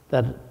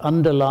that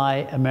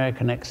underlie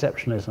American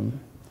exceptionalism,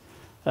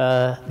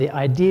 the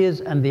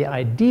ideas and the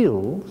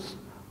ideals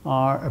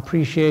are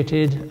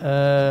appreciated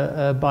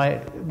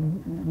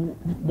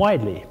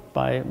widely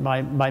by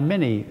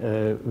many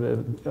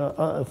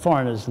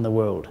foreigners in the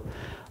world.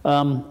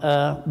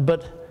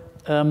 But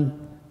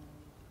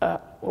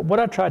what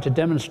I try to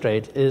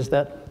demonstrate is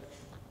that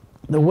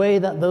the way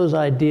that those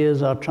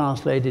ideas are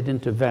translated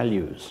into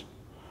values,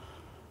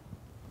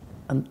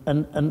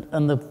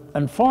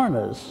 and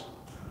foreigners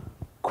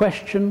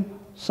question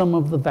some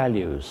of the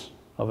values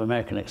of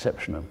American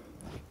exceptionalism.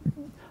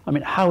 I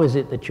mean, how is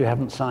it that you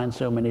haven't signed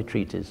so many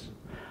treaties?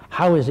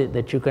 How is it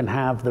that you can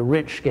have the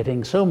rich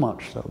getting so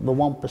much, the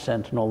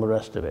 1% and all the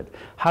rest of it?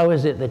 How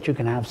is it that you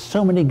can have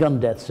so many gun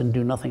deaths and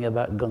do nothing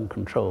about gun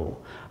control?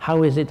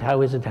 How is it?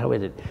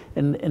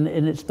 And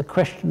it's the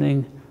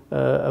questioning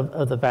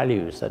of the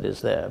values that is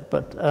there.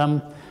 But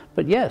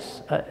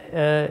yes,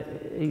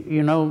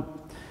 you know,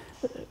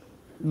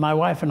 my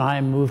wife and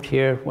I moved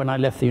here when I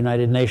left the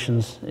United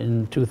Nations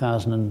in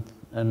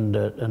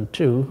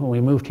 2002. We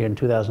moved here in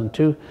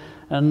 2002.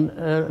 And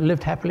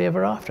lived happily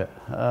ever after.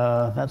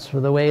 That's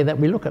the way that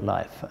we look at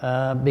life,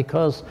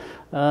 because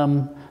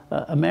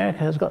America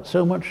has got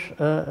so much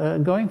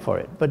going for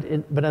it.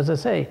 But as I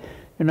say,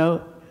 you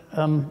know,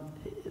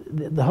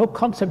 the whole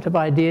concept of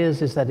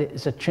ideas is that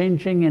it's a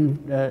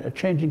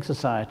changing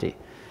society.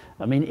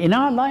 I mean, in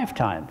our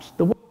lifetimes,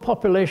 the world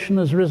population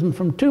has risen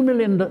from 2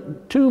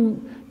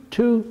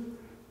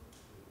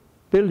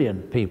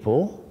 billion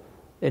people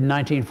in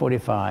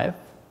 1945,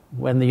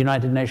 when the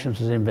United Nations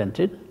was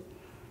invented,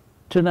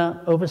 to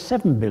now over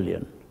 7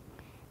 billion.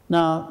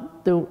 Now,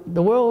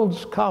 the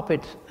world's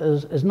carpet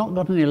has not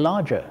got any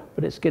larger,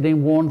 but it's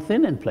getting worn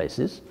thin in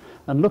places.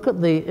 And look at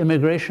the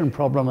immigration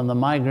problem and the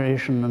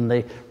migration and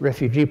the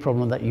refugee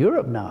problem that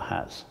Europe now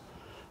has.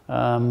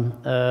 And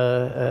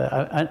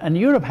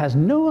Europe has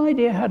no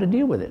idea how to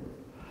deal with it.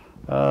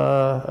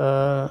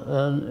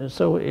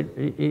 So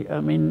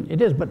I mean,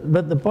 it is.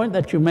 But the point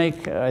that you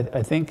make,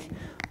 I think,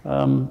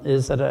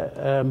 is that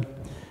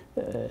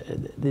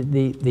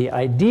the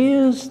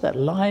ideas that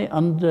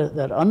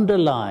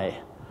underlie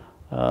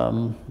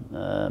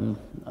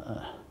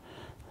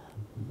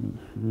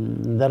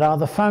that are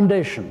the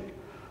foundation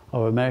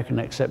of American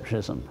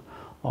exceptionalism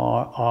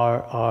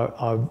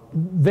are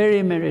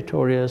very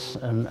meritorious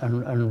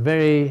and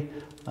very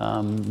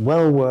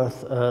well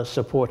worth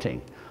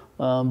supporting.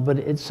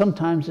 But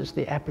sometimes it's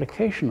the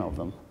application of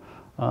them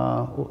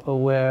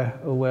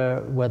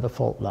where the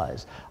fault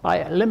lies.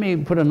 Let me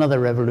put another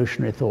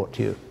revolutionary thought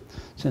to you,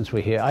 since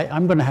we're here.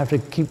 I'm going to have to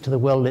keep to the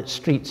well-lit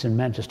streets in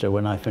Manchester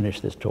when I finish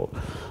this talk.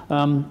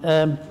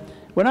 When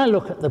I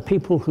look at the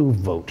people who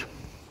vote,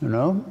 you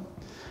know,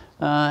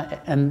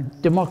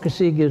 and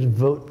democracy gives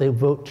they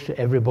vote to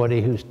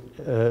everybody who's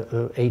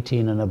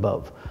 18 and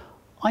above.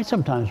 I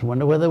sometimes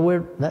wonder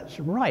whether that's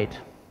right.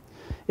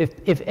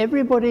 If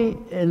everybody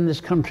in this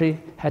country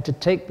had to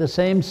take the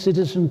same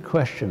citizen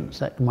questions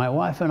that my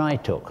wife and I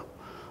took,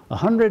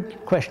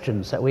 100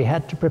 questions that we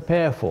had to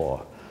prepare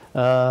for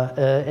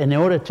in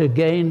order to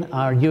gain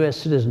our US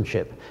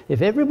citizenship,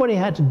 if everybody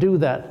had to do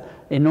that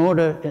in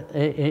order,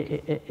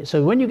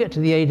 so when you get to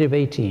the age of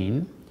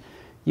 18,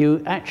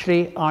 you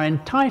actually are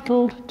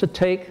entitled to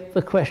take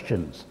the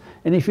questions.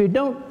 And if you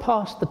don't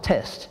pass the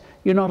test,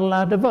 you're not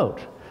allowed to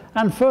vote.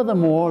 And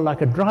furthermore,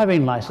 like a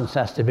driving license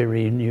has to be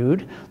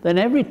renewed, then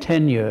every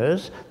 10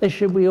 years, they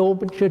should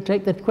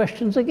take the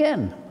questions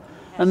again.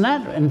 And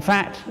that, in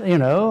fact, you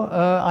know,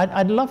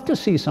 I'd love to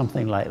see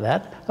something like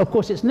that. Of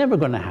course, it's never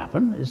going to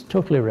happen. It's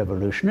totally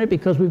revolutionary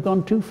because we've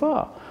gone too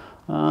far.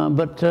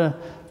 But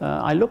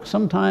I look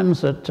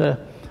sometimes at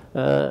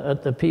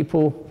the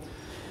people.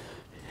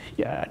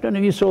 Yeah, I don't know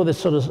if you saw this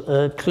sort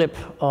of clip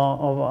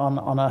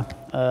on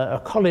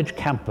a college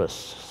campus.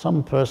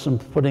 Some person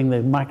putting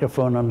the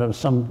microphone under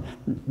some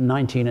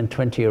 19 and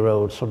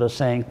 20-year-olds, sort of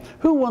saying,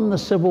 "Who won the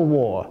Civil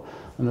War?"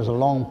 And there's a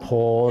long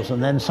pause,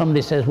 and then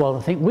somebody says, "Well,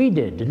 I think we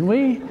did, didn't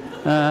we?"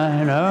 You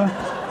know.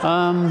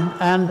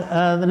 And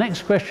the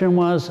next question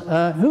was,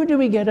 "Who do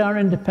we get our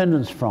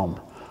independence from?"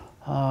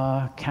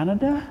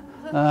 Canada.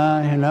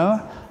 You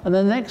know. And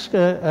the next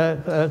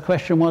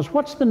question was,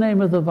 "What's the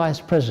name of the vice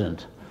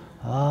president?"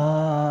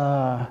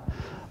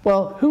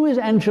 Well, who is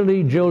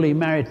Angelina Jolie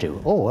married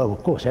to? Oh, well,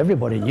 of course,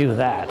 everybody knew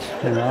that,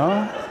 you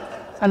know.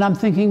 And I'm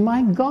thinking,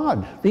 my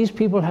God, these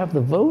people have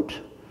the vote,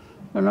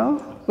 you know.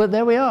 But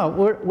there we are.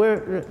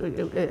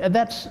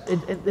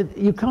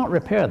 You can't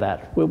repair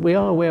that. We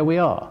are where we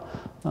are.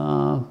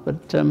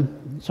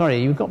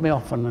 Sorry, you got me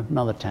off on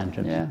another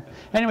tangent. Yeah.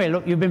 Anyway,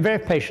 look, you've been very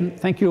patient.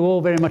 Thank you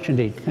all very much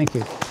indeed. Thank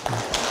you.